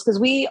with Naples, because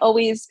we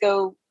always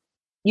go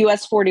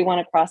US 41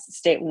 across the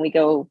state when we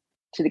go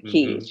to the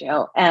Keys,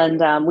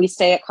 and we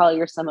stay at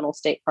Collier Seminole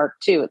State Park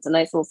too. It's a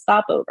nice little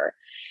stopover.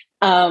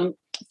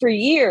 For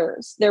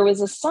years, there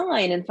was a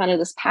sign in front of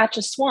this patch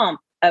of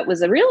swamp. It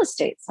was a real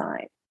estate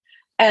sign.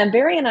 And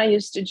Barry and I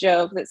used to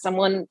joke that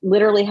someone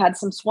literally had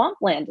some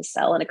swampland to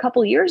sell. And a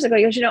couple of years ago,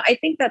 he goes, I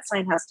think that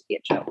sign has to be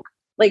a joke.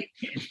 Like,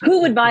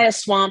 who would buy a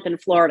swamp in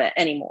Florida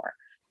anymore?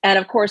 And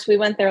of course, we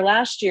went there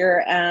last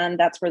year, and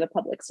that's where the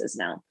Publix is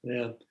now.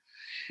 Yeah,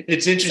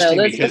 it's interesting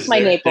because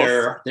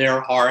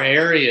there are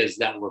areas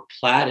that were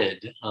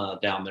platted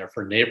down there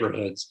for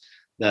neighborhoods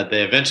that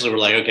they eventually were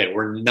like, okay,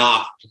 we're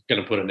not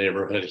going to put a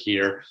neighborhood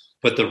here,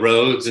 but the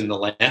roads and the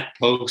lamp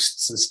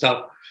posts and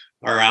stuff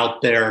are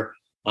out there.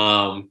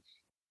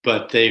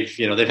 But they've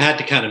had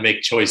to kind of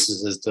make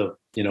choices as to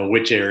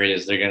which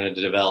areas they're going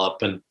to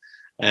develop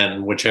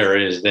and which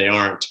areas they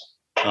aren't.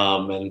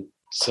 And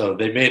so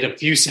they made a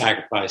few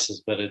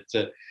sacrifices, but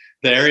the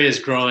area is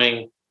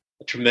growing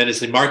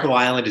tremendously. Marco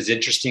Island is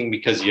interesting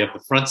because you have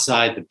the front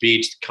side, the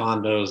beach, the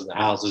condos, the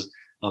houses.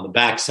 On the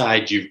back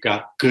side, you've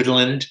got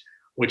Goodland,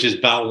 which is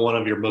about one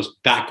of your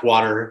most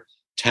backwater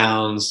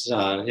towns.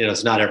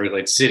 It's not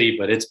Everglades City,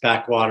 but it's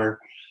backwater.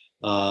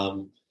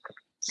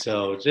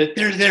 So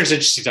there's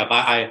interesting stuff.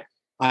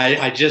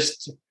 I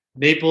just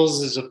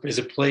Naples is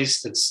a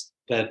place that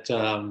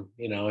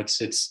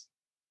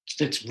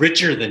it's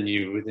richer than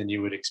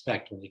you would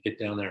expect when you get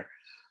down there.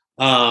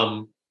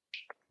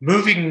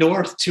 Moving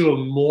north to a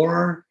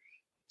more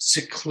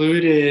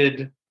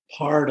secluded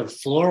part of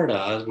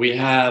Florida, we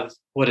have,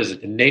 what is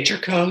it, the Nature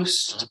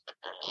Coast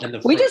and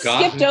the We just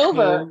skipped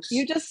over. Coast.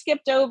 You just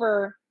skipped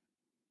over.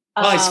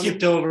 I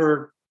skipped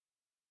over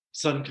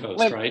Sun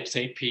Coast, right?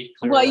 St. Pete.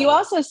 Well, you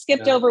also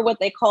skipped over what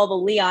they call the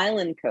Lee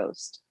Island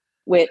Coast,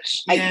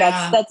 which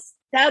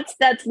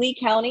that's Lee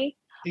County.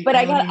 But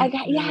I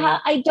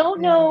don't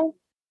know.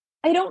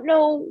 I don't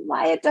know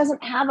why it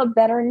doesn't have a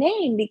better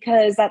name,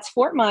 because that's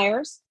Fort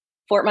Myers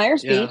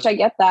Beach. I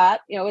get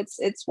that.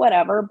 It's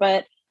whatever,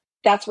 but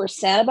that's where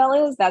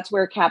Sanibel is. That's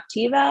where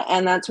Captiva,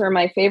 and that's where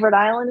my favorite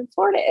island in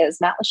Florida is,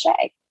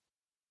 Matlacha.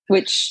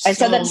 Which I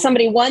said that to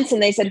somebody once,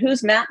 and they said,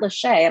 "Who's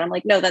Matlacha?" And I'm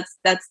like, "No,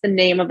 that's the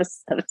name of a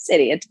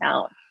city, a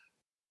town."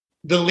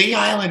 The Lee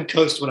Island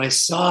Coast. When I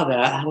saw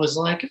that, I was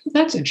like,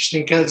 "That's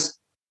interesting," because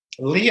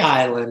Lee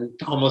Island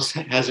almost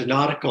has a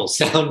nautical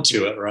sound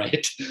to it,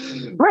 right?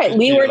 Right,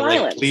 Leeward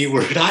Island.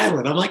 Leeward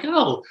Island. I'm like,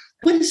 "Oh,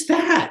 what is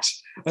that?"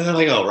 And they're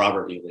like, "Oh,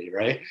 Robert E. Lee,"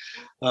 right?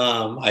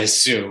 I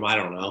assume. I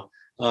don't know.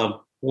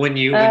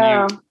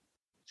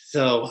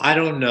 So I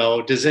don't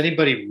know. Does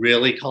anybody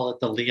really call it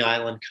the Lee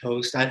Island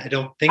Coast? I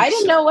don't think. I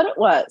didn't know what it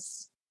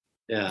was.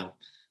 Yeah,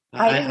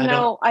 I didn't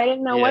know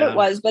what it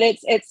was, but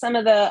it's some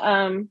of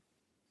the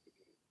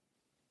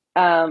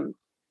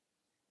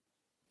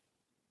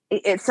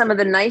it's some of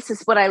the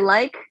nicest. What I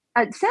like,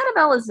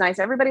 Sanibel is nice.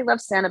 Everybody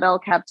loves Sanibel,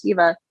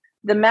 Captiva.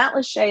 The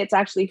Matlacha, it's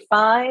actually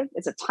 5.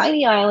 It's a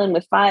tiny island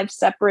with 5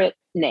 separate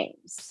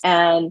names,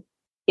 and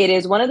it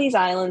is one of these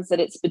islands that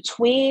it's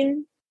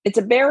between. It's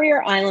a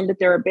barrier island, but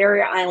there are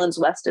barrier islands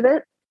west of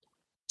it.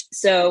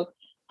 So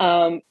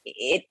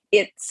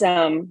it's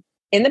in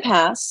the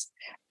pass,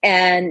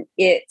 and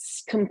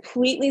it's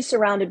completely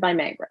surrounded by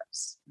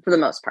mangroves for the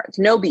most part.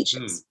 No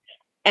beaches,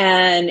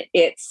 and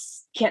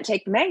it's can't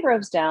take the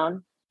mangroves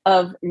down,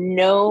 of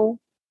no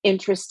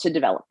interest to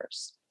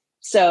developers.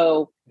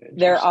 So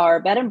there are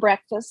bed and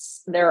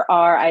breakfasts.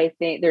 I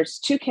think there's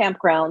 2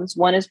 campgrounds.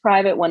 One is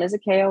private, one is a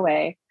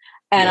KOA,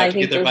 and I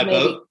think there's maybe.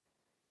 Boat?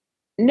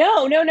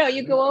 No.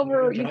 You go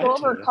over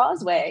a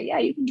causeway. Yeah,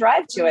 you can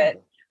drive to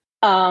it.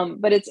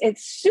 But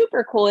it's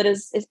super cool.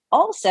 It's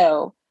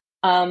also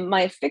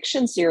my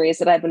fiction series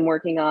that I've been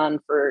working on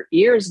for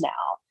years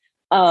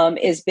now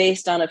is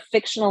based on a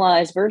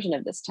fictionalized version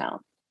of this town.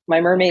 My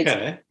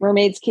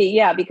Mermaid's Key.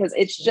 Yeah, because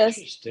it's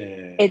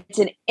it's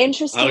an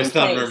interesting. I always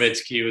thought place.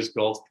 Mermaid's Key was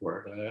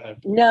Gulfport.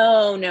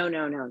 No.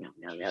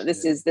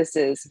 This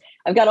is.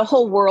 I've got a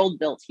whole world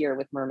built here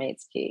with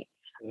Mermaid's Key.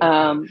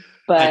 But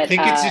I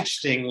think it's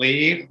interesting.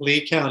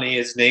 Lee County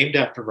is named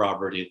after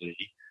Robert E. Lee.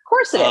 Of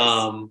course it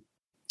is.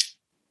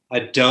 I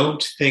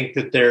don't think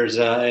that there's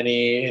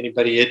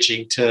anybody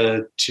itching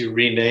to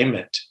rename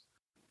it.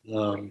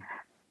 I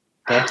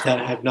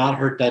have not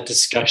heard that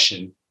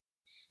discussion.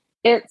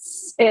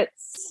 It's if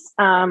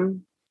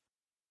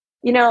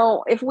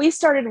we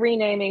started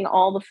renaming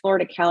all the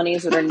Florida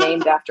counties that are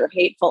named after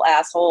hateful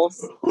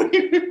assholes,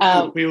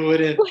 we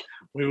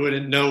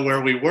wouldn't know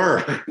where we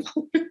were.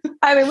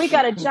 I mean, we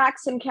got a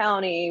Jackson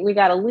County, we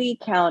got a Lee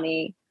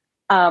County,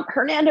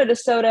 Hernando de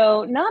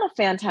Soto, not a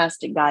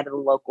fantastic guy to the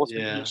locals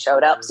when he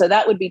showed up. So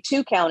that would be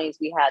 2 counties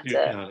we had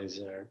counties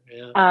there.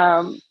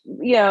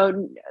 Yeah.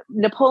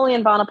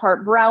 Napoleon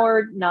Bonaparte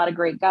Broward, not a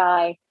great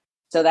guy.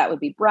 So that would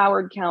be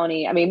Broward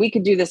County. I mean, we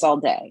could do this all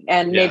day,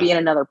 and maybe in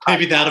another podcast.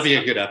 Maybe that'll be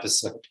a good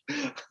episode.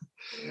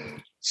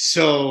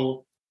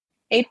 So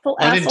hateful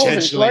assholes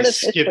in Florida's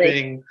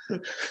skipping.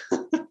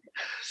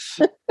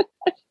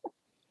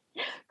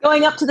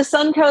 Going up to the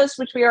Sun Coast,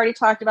 which we already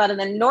talked about, and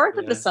then north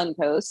of the Sun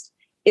Coast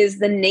is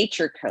the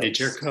Nature Coast.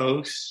 Nature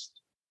Coast.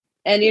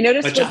 And you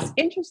notice what's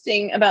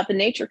interesting about the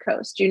Nature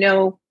Coast. You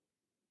know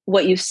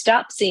what you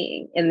stop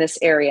seeing in this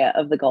area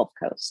of the Gulf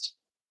Coast.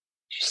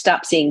 You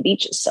stop seeing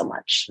beaches so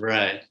much.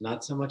 Right.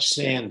 Not so much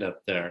sand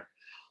up there.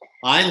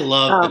 I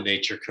love the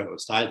Nature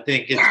Coast. I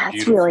think it's beautiful.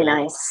 It's really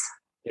nice.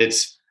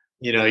 It's,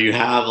 you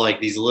have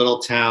like these little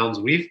towns.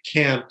 We've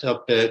camped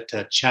up at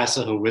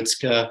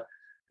Chassahowitzka,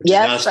 which is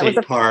not a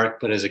state park,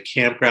 but as a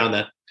campground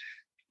that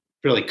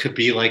really could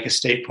be like a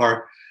state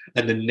park.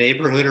 And the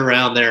neighborhood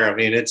around there, I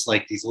mean, it's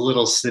like these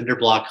little cinder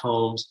block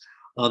homes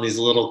on these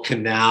little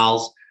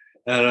canals.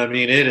 And I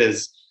mean, it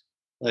is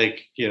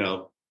like,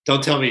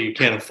 don't tell me you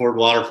can't afford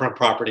waterfront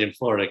property in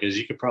Florida, because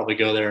you could probably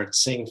go there and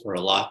sing for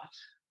a lot.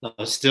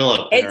 Still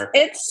up there.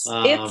 It's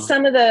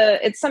some of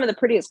the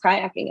prettiest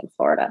kayaking in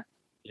Florida.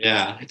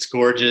 Yeah, it's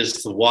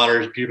gorgeous. The water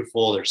is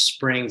beautiful. There's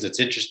springs. It's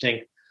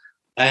interesting.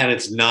 And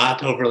it's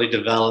not overly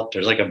developed.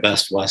 There's like a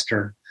Best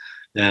Western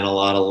and a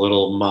lot of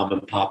little mom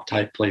and pop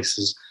type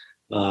places.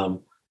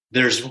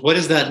 There's, what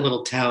is that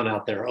little town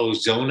out there?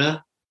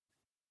 Ozona?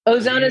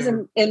 Ozona's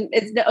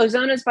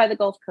Ozona's by the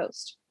Gulf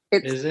Coast.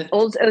 Is it?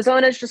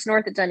 Ozona's just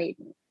north of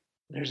Dunedin.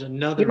 There's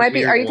another. You might be.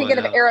 weird Are you thinking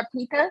one of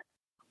Arapica?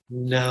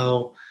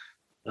 No.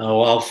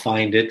 Oh, I'll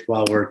find it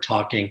while we're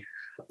talking.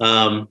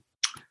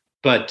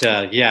 But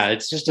yeah,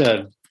 it's just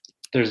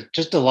there's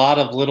just a lot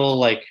of little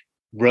like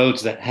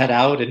roads that head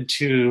out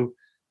into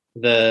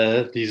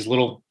these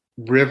little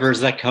rivers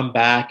that come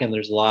back, and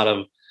there's a lot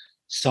of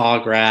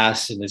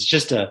sawgrass, and it's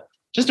just a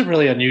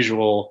really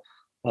unusual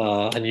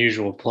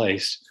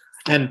place.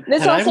 And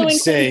This I also would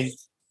includes. say,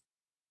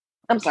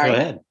 I'm sorry. go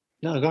ahead.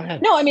 No, go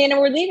ahead. No, I mean, and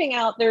we're leaving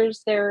out.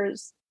 There's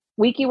Weeki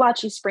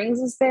Wachee Springs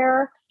is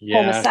there.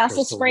 Yeah, Homosassa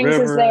Crystal Springs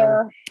River. is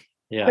there.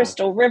 Yeah.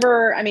 Crystal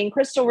River. I mean,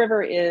 Crystal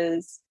River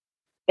is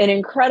an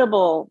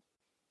incredible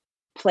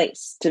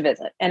place to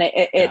visit, and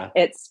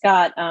it's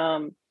got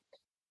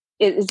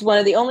it is one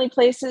of the only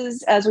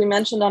places, as we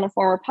mentioned on a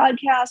former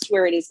podcast,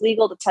 where it is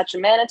legal to touch a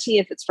manatee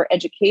if it's for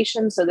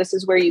education. So this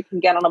is where you can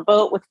get on a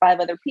boat with 5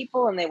 other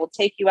people, and they will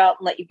take you out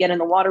and let you get in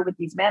the water with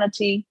these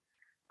manatee,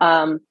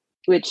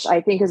 which I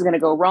think is going to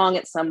go wrong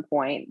at some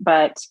point.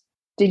 But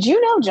did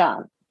you know,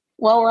 John,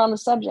 while we're on the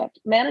subject,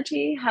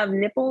 manatee have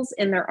nipples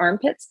in their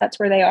armpits? That's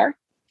where they are.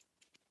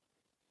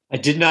 I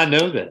did not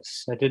know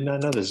this. Now, I've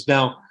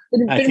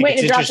been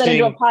waiting to drop that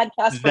into a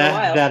podcast for a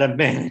while. That a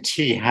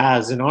manatee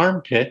has an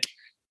armpit,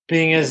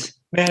 being as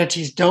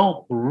manatees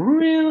don't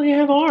really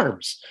have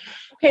arms.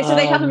 Okay, so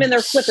they have them in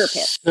their flipper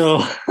pit.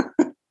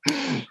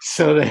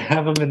 So they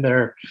have them in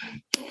their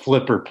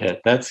flipper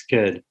pit. That's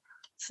good.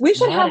 We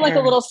should have like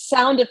a little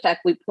sound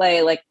effect we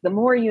play, like the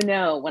more you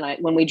know,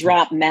 when we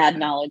drop mad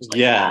knowledge. Like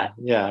that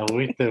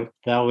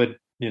would,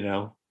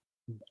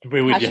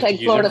 we would have to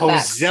use it.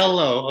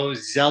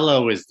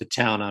 Ozello is the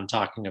town I'm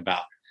talking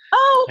about.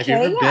 Oh, okay.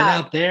 Have you ever been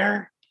out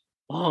there?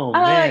 Oh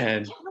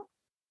man.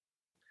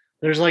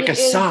 There's like a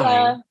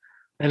sign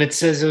and it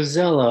says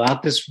Ozello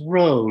out this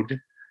road,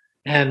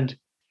 and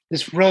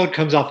this road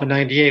comes off of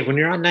 98. When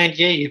you're on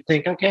 98, you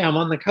think, okay, I'm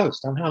on the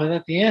coast. I'm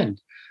at the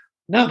end.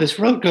 No, this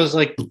road goes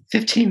like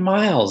 15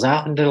 miles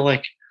out into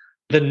like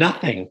the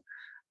nothing.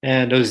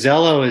 And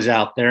Ozello is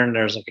out there, and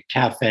there's like a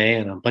cafe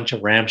and a bunch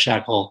of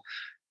ramshackle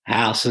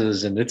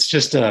houses. And it's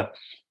just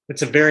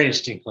it's a very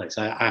interesting place.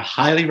 I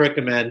highly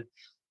recommend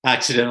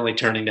accidentally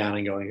turning down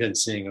and going and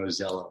seeing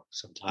Ozello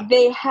sometime.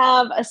 They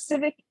have a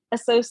civic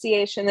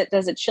association that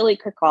does a chili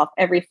cook-off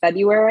every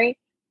February,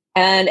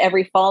 and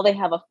every fall they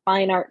have a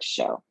fine arts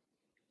show.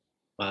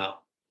 Wow.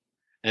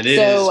 And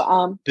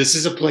this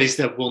is a place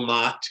that will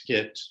not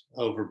get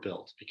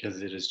overbuilt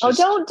because it is just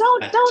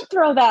don't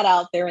throw that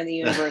out there in the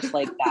universe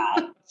like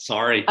that.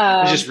 Sorry.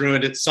 I just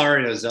ruined it.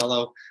 Sorry,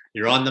 Ozello.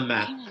 You're on the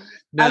map.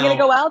 Now, I'm going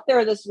to go out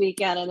there this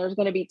weekend, and there's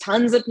going to be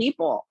tons of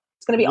people.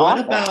 It's going to be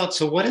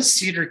awful. What does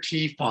Cedar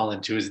Key fall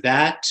into? Is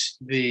that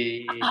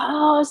the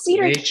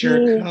Cedar Nature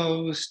Key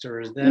Coast, or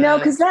is that? No,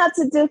 because that's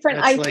a different.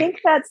 I think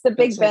that's the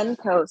Big Bend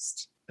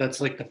coast. That's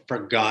like the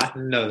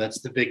Forgotten. No, that's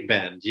the Big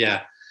Bend.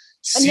 Yeah.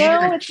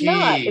 No, it's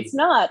not.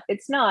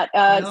 It's not.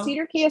 No?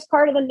 Cedar Key is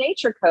part of the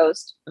Nature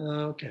Coast.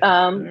 Okay.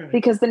 Right.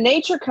 Because the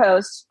Nature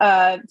Coast.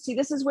 See,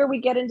 this is where we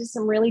get into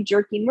some really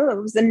jerky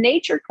moves. The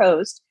Nature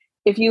Coast,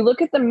 if you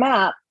look at the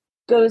map,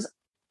 goes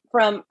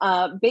from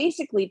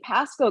basically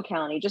Pasco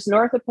County, just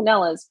north of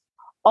Pinellas,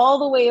 all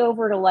the way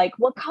over to like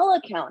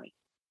Wakulla County.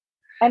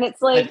 And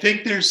it's like, I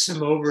think there's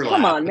some overlap.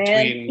 Come on,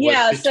 man. Between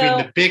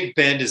the Big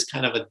Bend is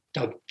kind of a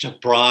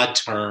broad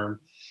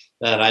term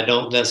that I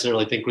don't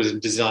necessarily think was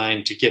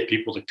designed to get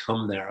people to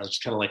come there. It's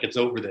kind of like it's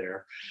over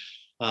there.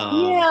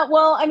 Yeah,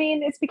 well, I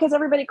mean, it's because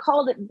everybody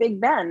called it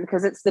Big Bend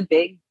because it's the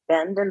Big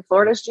Bend in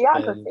Florida's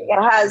geography.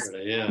 It has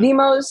the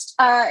most,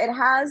 it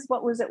has,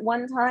 what was at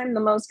one time, the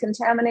most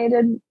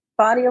contaminated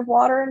body of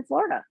water in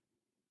Florida.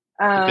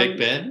 The Big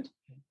Bend?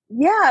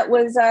 Yeah, it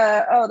was,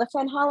 the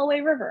Fen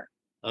Holloway River.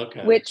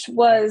 Okay. Which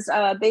was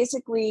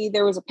basically,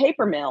 there was a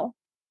paper mill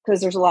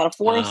because there's a lot of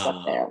forest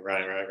up there.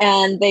 Right.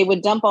 And they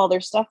would dump all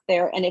their stuff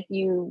there. And if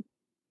you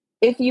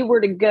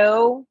were to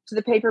go to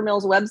the paper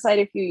mill's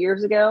website a few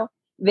years ago,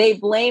 they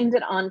blamed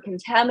it on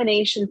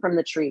contamination from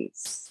the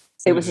trees.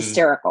 It was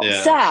hysterical,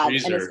 sad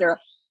and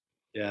hysterical.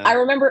 Yeah. I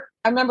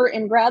remember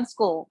in grad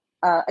school,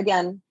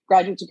 again,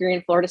 graduate degree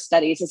in Florida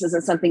studies. This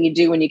isn't something you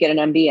do when you get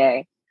an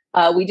MBA.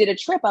 We did a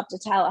trip up to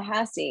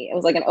Tallahassee. It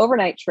was like an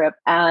overnight trip.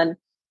 And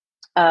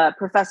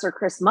Professor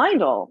Chris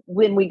Meindl,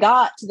 when we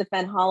got to the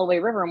Fen Holloway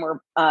River and we're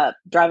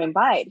driving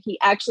by it, he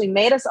actually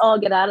made us all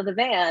get out of the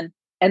van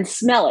and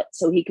smell it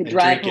so he could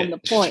drive home the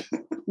point.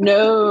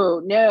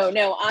 No.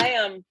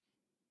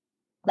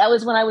 That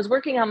was when I was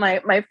working on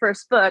my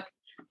first book.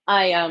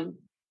 I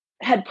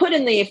had put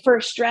in the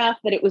first draft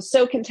that it was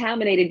so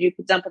contaminated you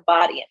could dump a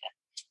body in it.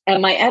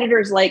 And my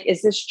editor's like,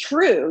 is this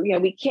true?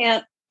 We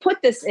can't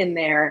put this in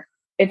there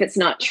if it's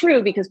not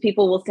true, because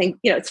people will think,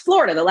 it's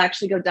Florida. They'll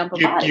actually go dump a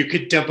body. You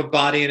could dump a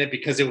body in it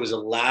because it was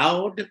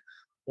allowed,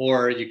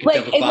 or you could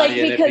dump a body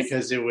in it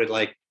because it would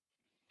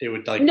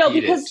no,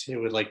 because it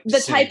would like the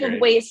type of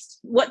waste,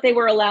 what they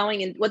were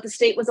allowing and what the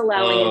state was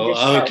allowing.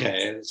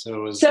 Okay.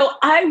 So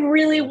I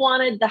really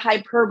wanted the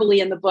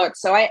hyperbole in the book.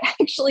 So I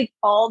actually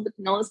called the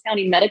Pinellas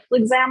County Medical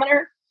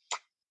Examiner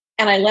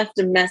and I left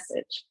a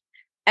message,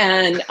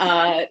 and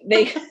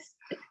they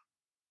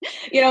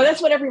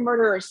That's what every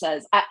murderer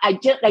says. I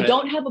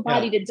don't have a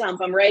body to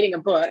dump. I'm writing a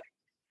book.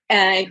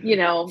 And, one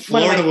of my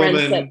Florida friends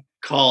woman said,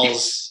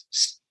 calls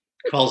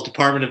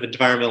Department of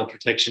Environmental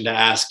Protection to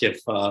ask if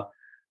the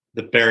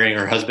burying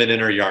her husband in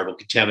her yard will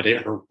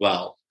contaminate her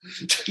well.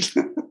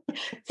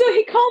 So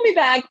he called me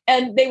back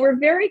and they were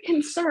very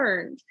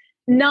concerned.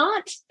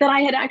 Not that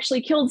I had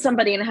actually killed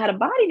somebody and had a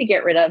body to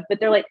get rid of, but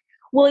they're like,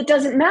 well, it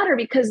doesn't matter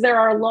because there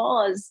are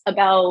laws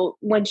about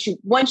once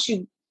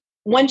you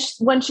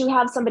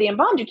have somebody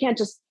embalmed, you can't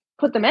just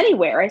put them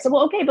anywhere. I said,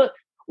 well, okay, but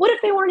what if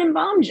they weren't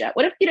embalmed yet?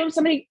 What if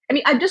somebody,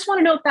 I just want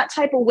to know if that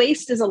type of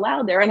waste is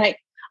allowed there. And I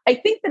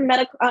think the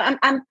medical,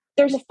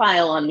 there's a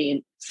file on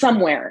me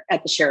somewhere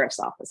at the sheriff's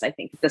office. I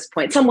think at this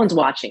point, someone's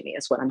watching me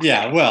is what I'm saying.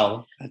 Yeah,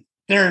 well,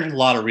 there are a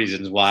lot of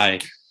reasons why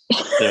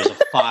there's a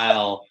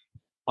file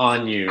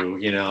on you,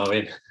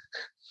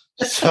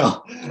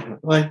 so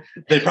like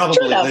they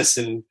probably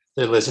listen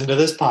to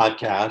this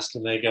podcast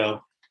and they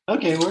go,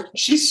 okay,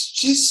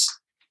 she's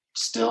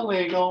still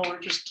legal. We're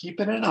just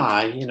keeping an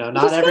eye,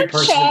 not every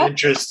person of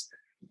interest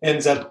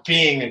ends up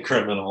being a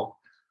criminal.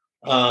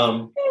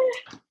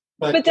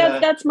 But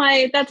that's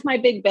my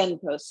Big Ben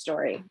post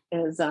story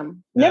is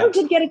never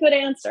did get a good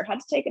answer. Had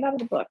to take it out of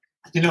the book.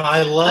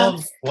 I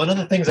love one of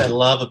the things I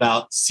love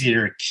about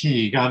Cedar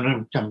Key.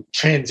 I'm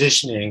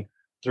transitioning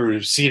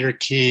through Cedar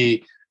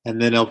Key and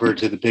then over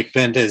to the Big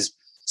Bend. Is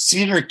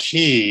Cedar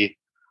Key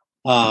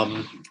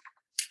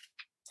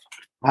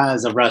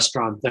has a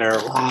restaurant there.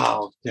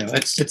 Wow,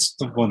 it's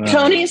the one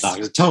Tony's.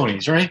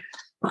 Tony's, right?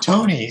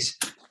 Tony's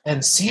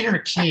and Cedar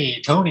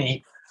Key.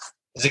 Tony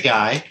is a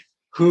guy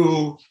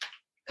who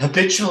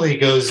habitually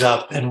goes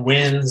up and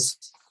wins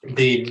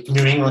the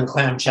New England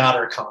clam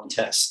chowder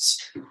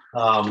contests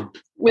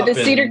with the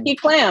Cedar Key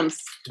clams.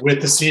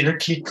 With the Cedar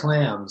Key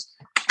clams,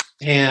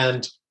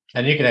 and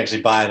you can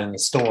actually buy it in the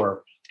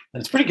store, and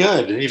it's pretty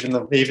good. Even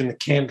the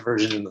canned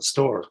version in the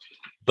store,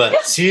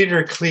 but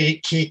Cedar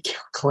Key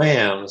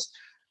clams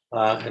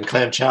and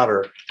clam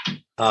chowder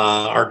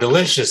are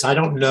delicious. I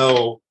don't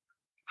know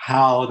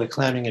how the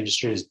clamming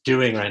industry is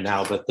doing right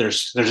now, but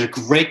there's a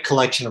great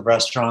collection of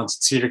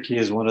restaurants. Cedar Key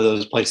is one of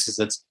those places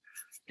that's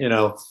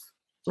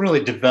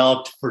really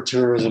developed for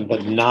tourism,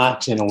 but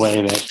not in a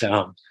way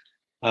that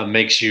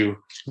makes you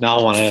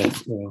not want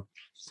to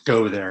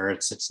go there.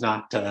 It's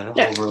not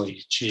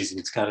overly cheesy.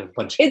 It's got a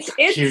bunch of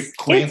cute,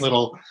 quaint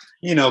little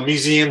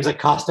museums that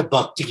cost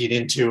 $1 to get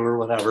into or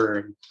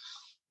whatever.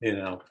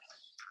 And,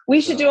 we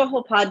should do a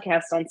whole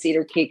podcast on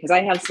Cedar Key because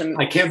I have some.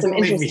 I can't some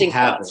believe interesting we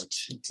haven't.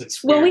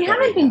 Well, we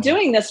haven't been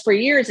doing this for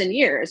years and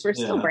years. We're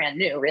still brand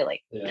new,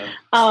 really. Yeah.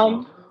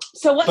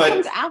 So what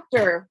comes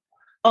after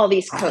all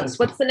these coasts?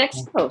 What's the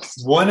next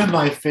coast? One of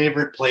my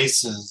favorite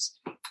places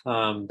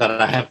that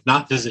I have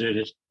not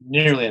visited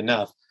nearly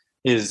enough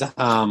is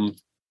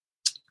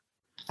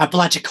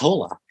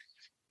Apalachicola.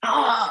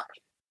 Oh,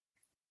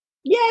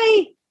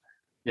 yay!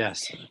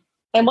 Yes.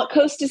 And what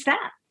coast is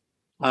that?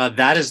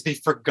 That is the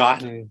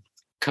Forgotten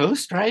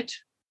Coast, right?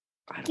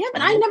 Yeah,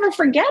 but I never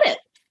forget it.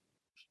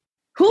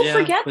 Who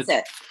forgets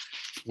it?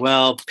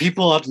 Well,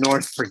 people up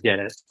north forget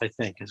it, I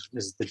think,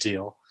 is the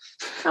deal.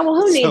 Oh, well,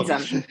 who needs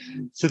them?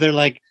 So they're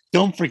like,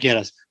 don't forget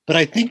us. But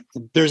I think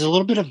there's a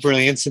little bit of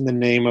brilliance in the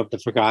name of the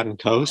Forgotten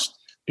Coast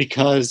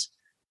because,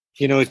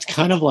 it's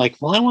kind of like,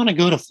 well, I want to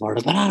go to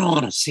Florida, but I don't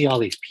want to see all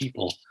these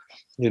people,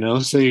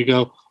 So you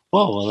go,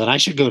 oh, well, then I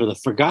should go to the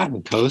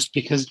Forgotten Coast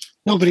because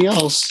nobody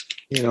else,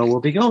 will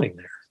be going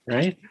there,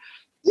 right?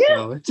 Yeah,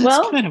 so it's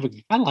kind of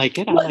I like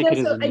it. I like it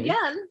as a movie.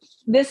 Again,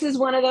 this is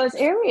one of those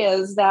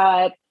areas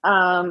that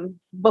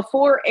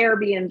before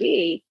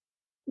Airbnb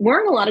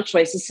weren't a lot of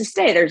choices to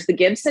stay. There's the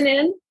Gibson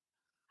Inn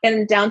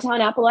in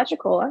downtown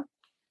Apalachicola.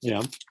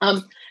 Yeah.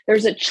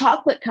 There's a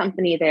chocolate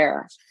company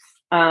there,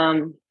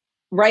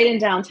 right in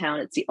downtown.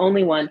 It's the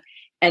only one,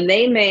 and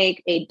they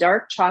make a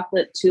dark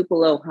chocolate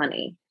Tupelo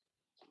honey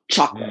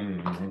chocolate,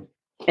 and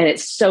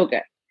it's so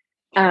good.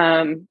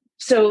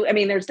 So,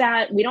 there's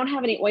that. We don't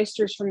have any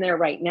oysters from there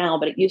right now,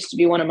 but it used to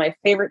be one of my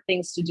favorite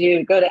things to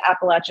do. Go to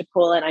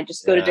Apalachicola and I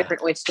just go to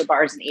different oyster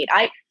bars and eat.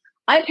 I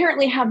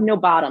apparently have no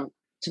bottom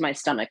to my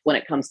stomach when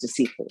it comes to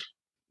seafood.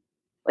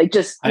 Like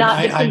just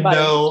not.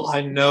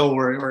 I know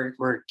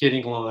we're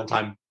getting low on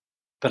time,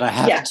 but I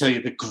have to tell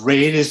you the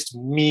greatest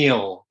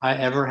meal I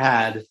ever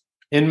had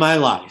in my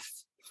life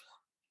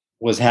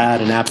was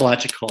had in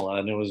Apalachicola,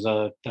 and it was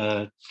a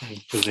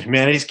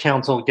Humanities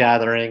Council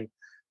gathering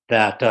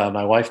that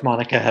my wife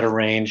Monica had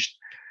arranged,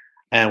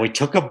 and we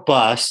took a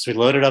bus. We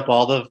loaded up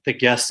all the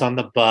guests on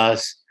the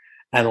bus,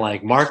 and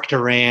like Mark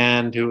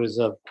Durand, who was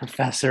a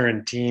professor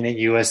and dean at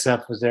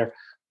USF, was there.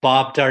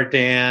 Bob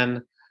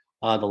Dardan,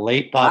 the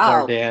late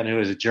Bob Dardan, who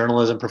was a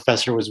journalism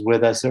professor, was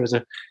with us. There was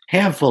a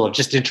handful of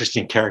just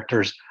interesting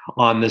characters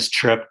on this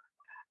trip,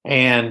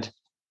 and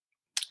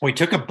we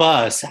took a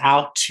bus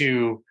out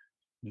to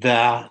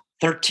the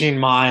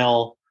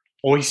 13-mile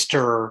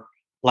oyster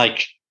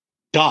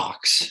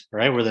docks,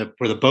 right, where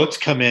the boats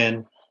come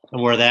in,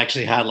 and where they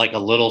actually had like a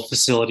little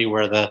facility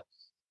where they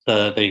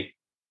had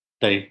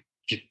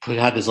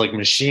this like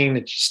machine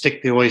that you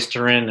stick the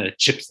oyster in and it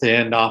chips the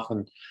end off,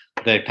 and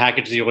they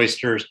package the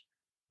oysters,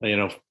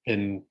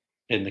 in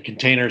the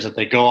containers that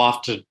they go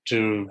off to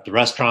the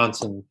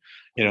restaurants and,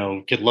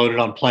 get loaded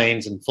on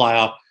planes and fly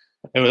off.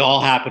 It would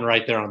all happen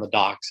right there on the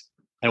docks.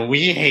 And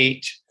we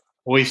ate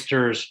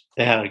oysters.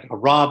 They had a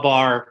raw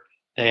bar.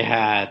 They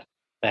had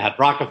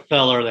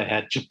Rockefeller. They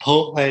had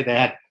Chipotle.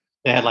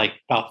 They had like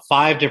about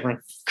 5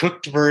 different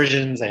cooked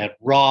versions. They had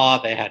raw.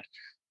 They had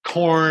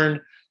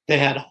corn. They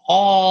had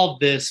all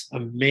this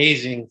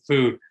amazing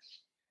food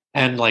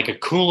and like a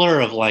cooler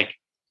of like,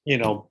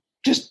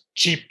 just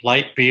cheap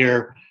light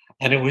beer.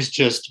 And it was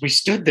just, we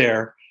stood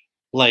there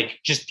like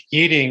just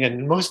eating,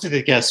 and most of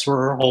the guests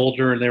were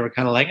older and they were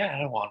kind of like, I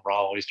don't want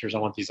raw oysters. I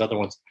want these other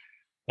ones.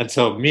 And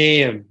so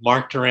me and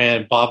Mark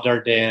Duran, Bob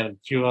Dardan, and a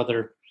few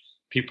other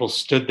people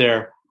stood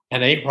there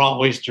and ate raw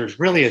oysters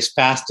really as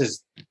fast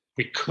as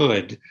we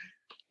could.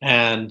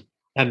 And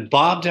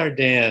Bob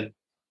Dardan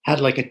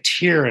had like a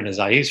tear in his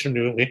eye. He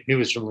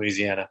was from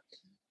Louisiana.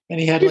 And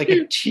he had like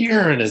a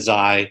tear in his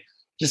eye,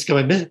 just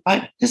going,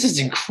 this is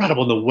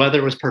incredible. And the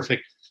weather was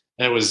perfect.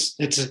 And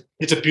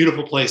it's a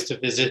beautiful place to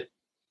visit.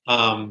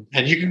 And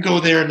you can go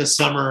there in the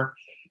summer,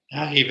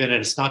 even,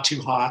 and it's not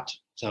too hot.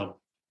 So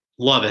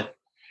love it.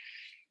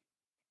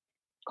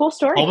 Cool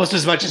story. Almost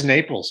as much as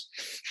Naples.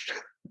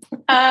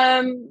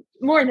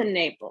 More than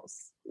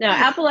Naples. No,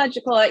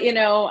 Apalachicola,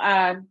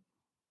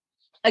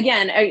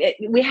 again,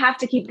 we have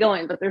to keep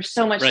going, but there's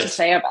so much to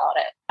say about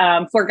it.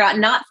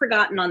 Not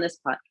forgotten on this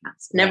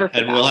podcast. Never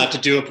forgotten. And we'll have to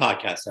do a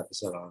podcast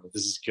episode on it.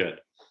 This is good.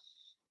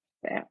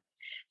 Yeah.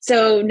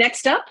 So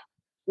next up,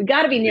 we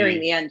got to be nearing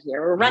the end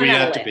here. We're running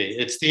out of land.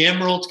 It's the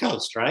Emerald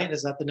Coast, right?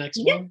 Is that the next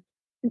one?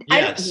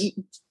 Yes.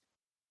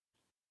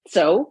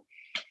 So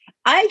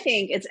I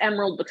think it's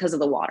emerald because of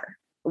the water.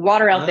 The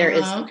water out there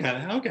is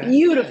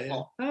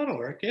beautiful. Yeah. That'll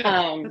work.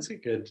 Yeah, that's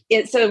good.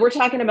 So we're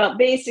talking about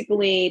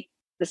basically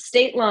the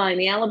state line,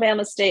 the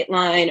Alabama state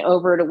line,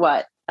 over to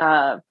what?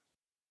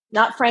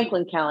 Not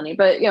Franklin County,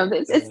 but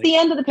it's the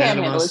end of the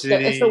Panhandle. It's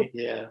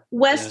the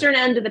western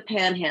end of the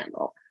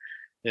Panhandle.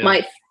 Yeah.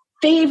 My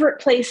favorite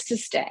place to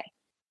stay,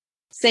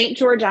 St.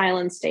 George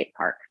Island State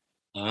Park.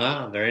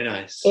 Ah, very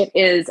nice. It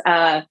is.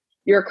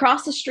 You're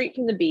across the street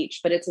from the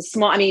beach, but it's a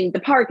small. I mean, the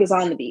park is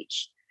on the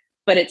beach,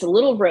 but it's a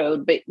little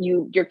road. But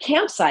your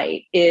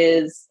campsite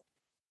is.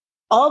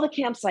 All the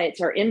campsites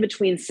are in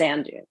between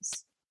sand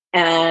dunes,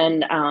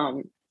 and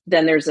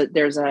then there's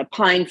a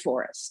pine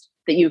forest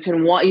that you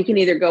can walk. You can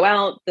either go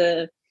out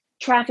the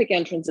traffic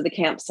entrance of the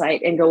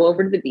campsite and go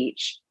over to the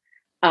beach,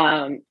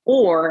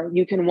 or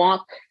you can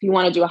walk. If you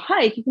want to do a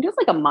hike, you can do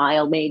like a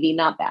mile, maybe,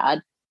 not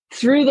bad,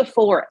 through the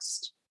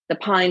forest, the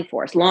pine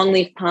forest,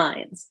 longleaf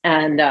pines,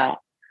 and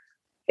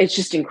it's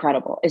just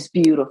incredible. It's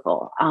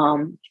beautiful.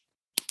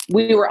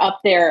 We were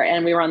up there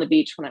and we were on the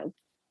beach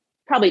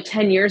probably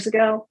 10 years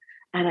ago,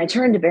 and I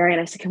turned to Barry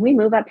and I said, "Can we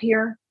move up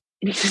here?"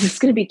 And he says, "It's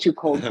going to be too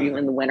cold for you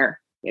in the winter.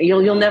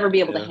 You'll never be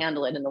able to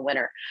handle it in the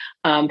winter."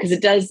 Because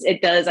it does.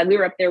 We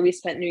were up there. We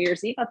spent New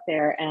Year's Eve up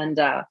there, and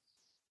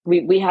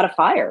we had a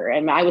fire,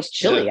 and I was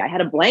chilly. I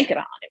had a blanket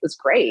on. It was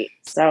great.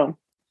 So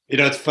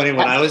it's funny,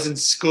 when I was in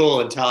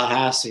school in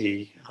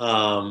Tallahassee,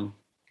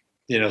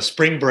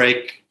 spring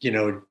break,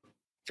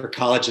 for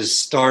colleges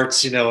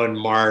starts, in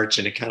March,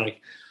 and it kind of,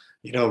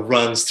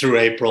 runs through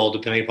April,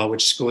 depending upon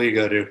which school you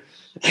go to.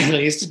 And I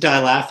used to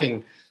die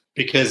laughing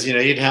because,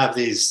 you'd have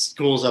these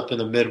schools up in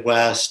the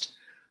Midwest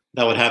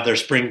that would have their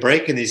spring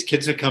break, and these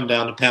kids would come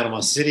down to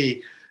Panama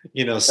City,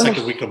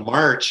 second week of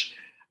March.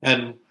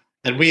 And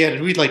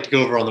we'd like to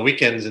go over on the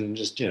weekends and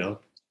just,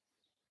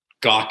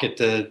 gawk at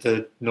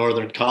the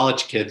northern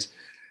college kids.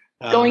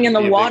 Going in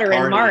the water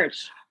in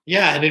March.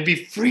 Yeah, and it'd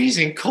be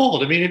freezing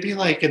cold. I mean, it'd be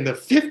like in the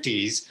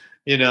 50s,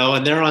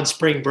 and they're on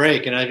spring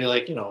break. And I'd be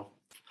like,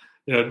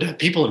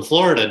 people in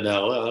Florida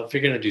know if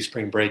you're going to do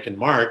spring break in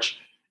March,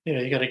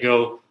 you got to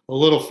go a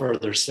little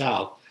further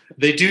south.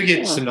 They do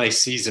get some nice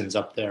seasons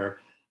up there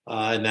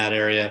in that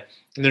area.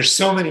 And there's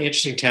so many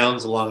interesting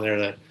towns along there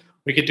that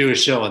we could do a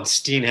show on.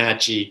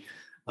 Steinhatchee.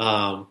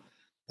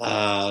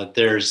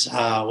 There's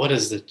what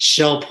is the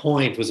Shell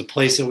Point was a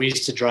place that we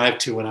used to drive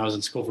to when I was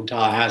in school from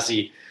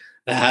Tallahassee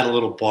that had a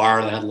little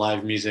bar that had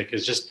live music.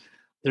 It's just,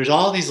 there's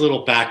all these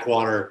little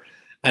backwater,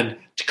 and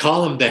to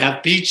call them, they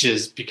have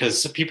beaches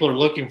because people are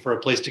looking for a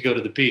place to go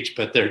to the beach,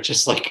 but they're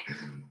just like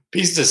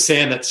pieces of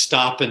sand that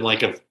stop in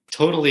like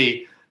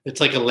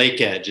it's like a lake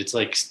edge. It's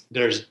like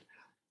there's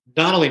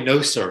not only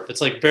no surf,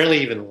 it's like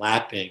barely even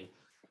lapping.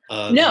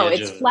 No,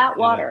 it's flat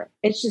water.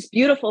 It's just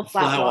beautiful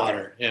flat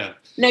water. Yeah.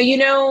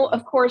 Now,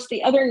 of course,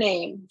 the other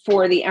name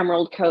for the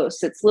Emerald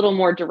Coast, it's a little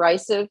more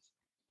derisive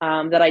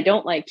that I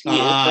don't like to use.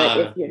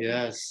 But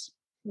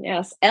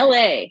yes,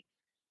 L.A.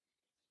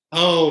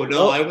 Oh,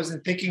 no, I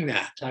wasn't thinking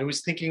that. I was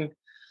thinking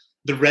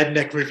the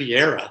Redneck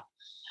Riviera.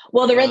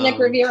 Well, the Redneck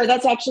Riviera,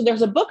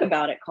 there's a book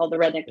about it called the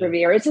Redneck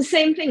Riviera. It's the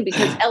same thing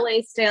because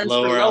LA stands for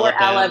Lower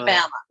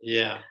Alabama.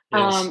 Yeah.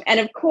 Yes. And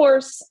of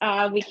course,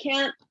 we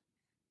can't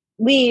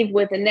leave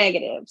with a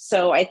negative.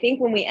 So I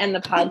think when we end the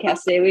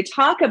podcast today, we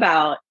talk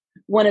about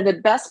one of the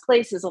best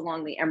places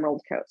along the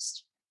Emerald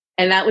Coast,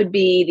 and that would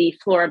be the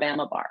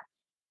Floribama Bar.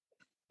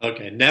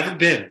 Okay, never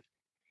been.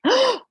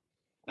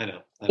 I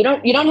know.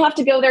 You don't have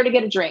to go there to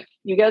get a drink.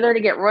 You go there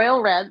to get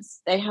Royal Reds.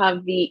 They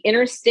have the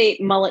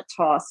Interstate Mullet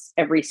Toss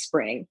every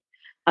spring.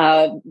 You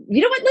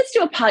know what? Let's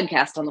do a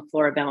podcast on the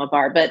Flora-Bama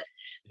Bar. But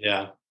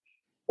yeah,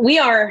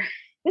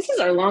 this is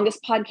our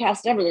longest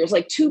podcast ever. There's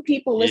like 2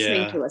 people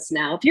listening to us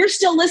now. If you're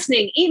still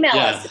listening, email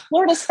us at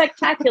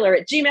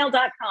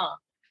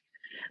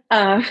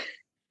floridaspectacular@gmail.com.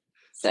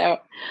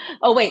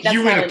 Oh wait, that's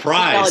you not win a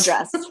prize. Email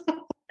address.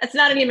 That's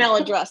not an email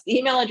address. The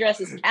email address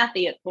is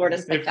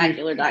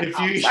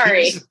Kathy@floridaspectacular.com.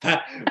 Sorry.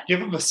 Give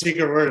them a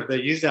secret word. If they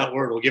use that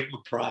word, we'll give them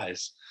a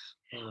prize.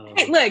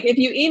 Hey, look, if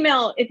you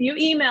email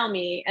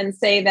me and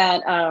say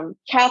that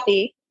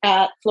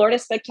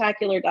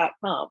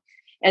Kathy@floridaspectacular.com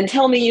and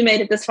tell me you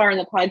made it this far in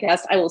the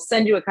podcast, I will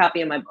send you a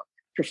copy of my book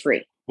for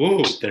free.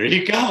 Ooh, there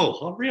you go.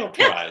 A real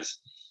prize.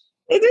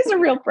 It is a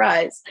real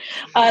prize.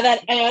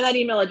 That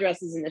email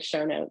address is in the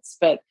show notes.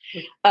 But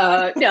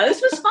no,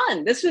 this was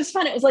fun.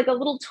 It was like a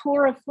little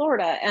tour of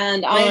Florida,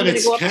 and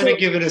it's kind of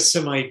giving us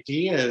some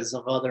ideas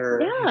of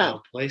other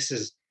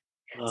places.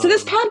 So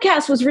this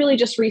podcast was really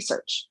just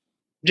research.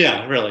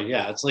 Yeah, really.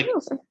 Yeah, it's like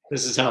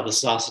this is how the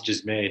sausage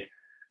is made,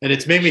 and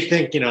it's made me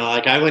think.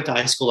 Like I went to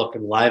high school up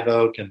in Live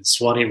Oak, and the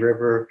Swanee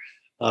River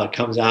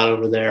comes out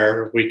over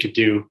there. We could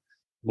do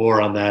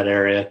more on that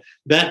area.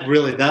 That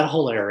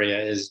whole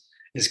area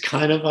is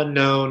kind of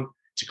unknown.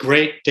 It's a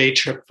great day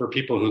trip for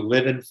people who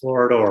live in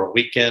Florida or a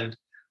weekend.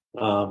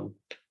 And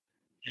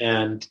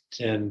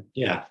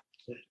yeah,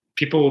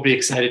 people will be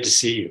excited to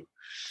see you.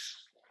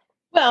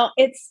 Well,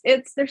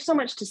 there's so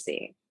much to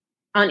see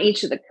on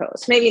each of the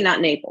coasts. Maybe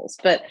not Naples,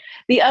 but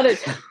the other.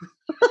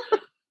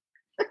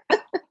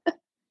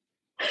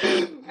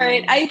 All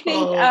right, I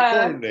think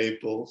poor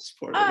Naples.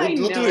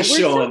 We'll do a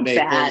show on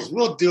Naples. Bad.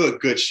 We'll do a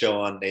good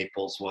show on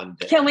Naples one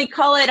day. Can we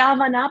call it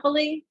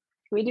Avanopoli?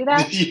 Can we do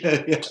that?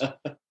 Yeah.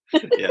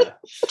 All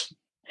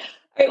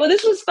right. Well,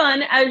 this was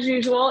fun as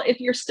usual. If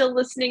you're still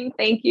listening,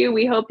 thank you.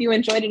 We hope you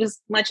enjoyed it as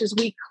much as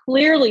we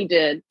clearly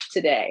did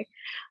today.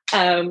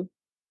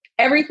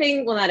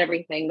 Everything, well, not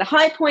everything. The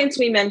high points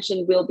we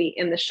mentioned will be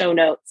in the show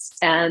notes,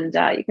 and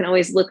you can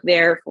always look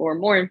there for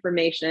more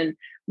information,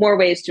 more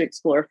ways to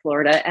explore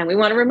Florida. And we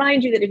want to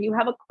remind you that if you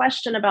have a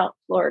question about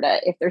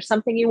Florida, if there's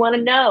something you want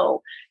to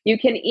know, you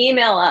can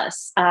email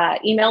us.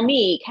 Email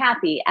me,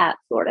 Kathy,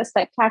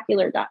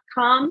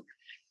 @floridaspectacular.com,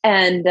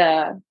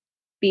 and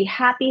be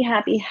happy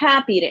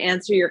to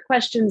answer your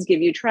questions,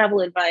 give you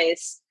travel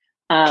advice,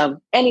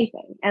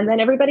 anything. And then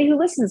everybody who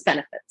listens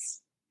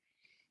benefits.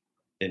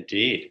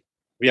 Indeed.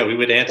 Yeah, we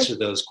would answer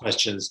those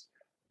questions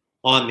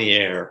on the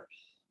air.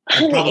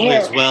 Probably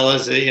as well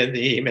as in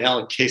the email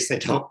in case they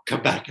don't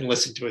come back and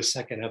listen to a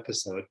second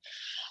episode.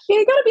 Yeah,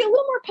 you got to be a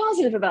little more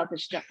positive about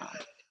this job.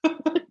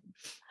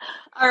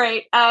 All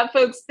right,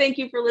 folks, thank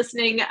you for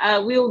listening.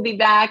 We will be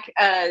back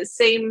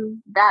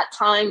same bat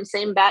time,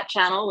 same bat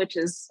channel, which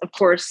is, of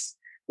course,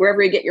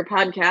 wherever you get your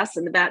podcasts,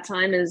 and the bat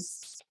time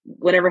is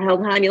whatever hell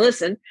time you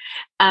listen.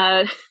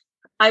 I've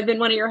been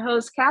one of your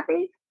hosts,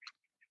 Kathy.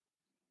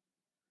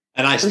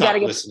 And I stopped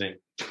listening.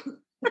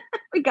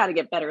 We got to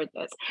get better at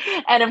this.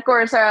 And of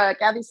course,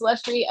 Kathy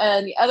Celestri,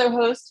 and the other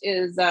host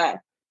is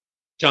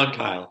John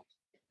Kyle.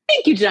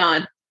 Thank you,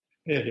 John.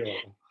 Yeah, you're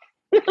welcome.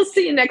 We'll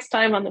see you next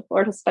time on the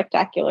Florida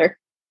Spectacular.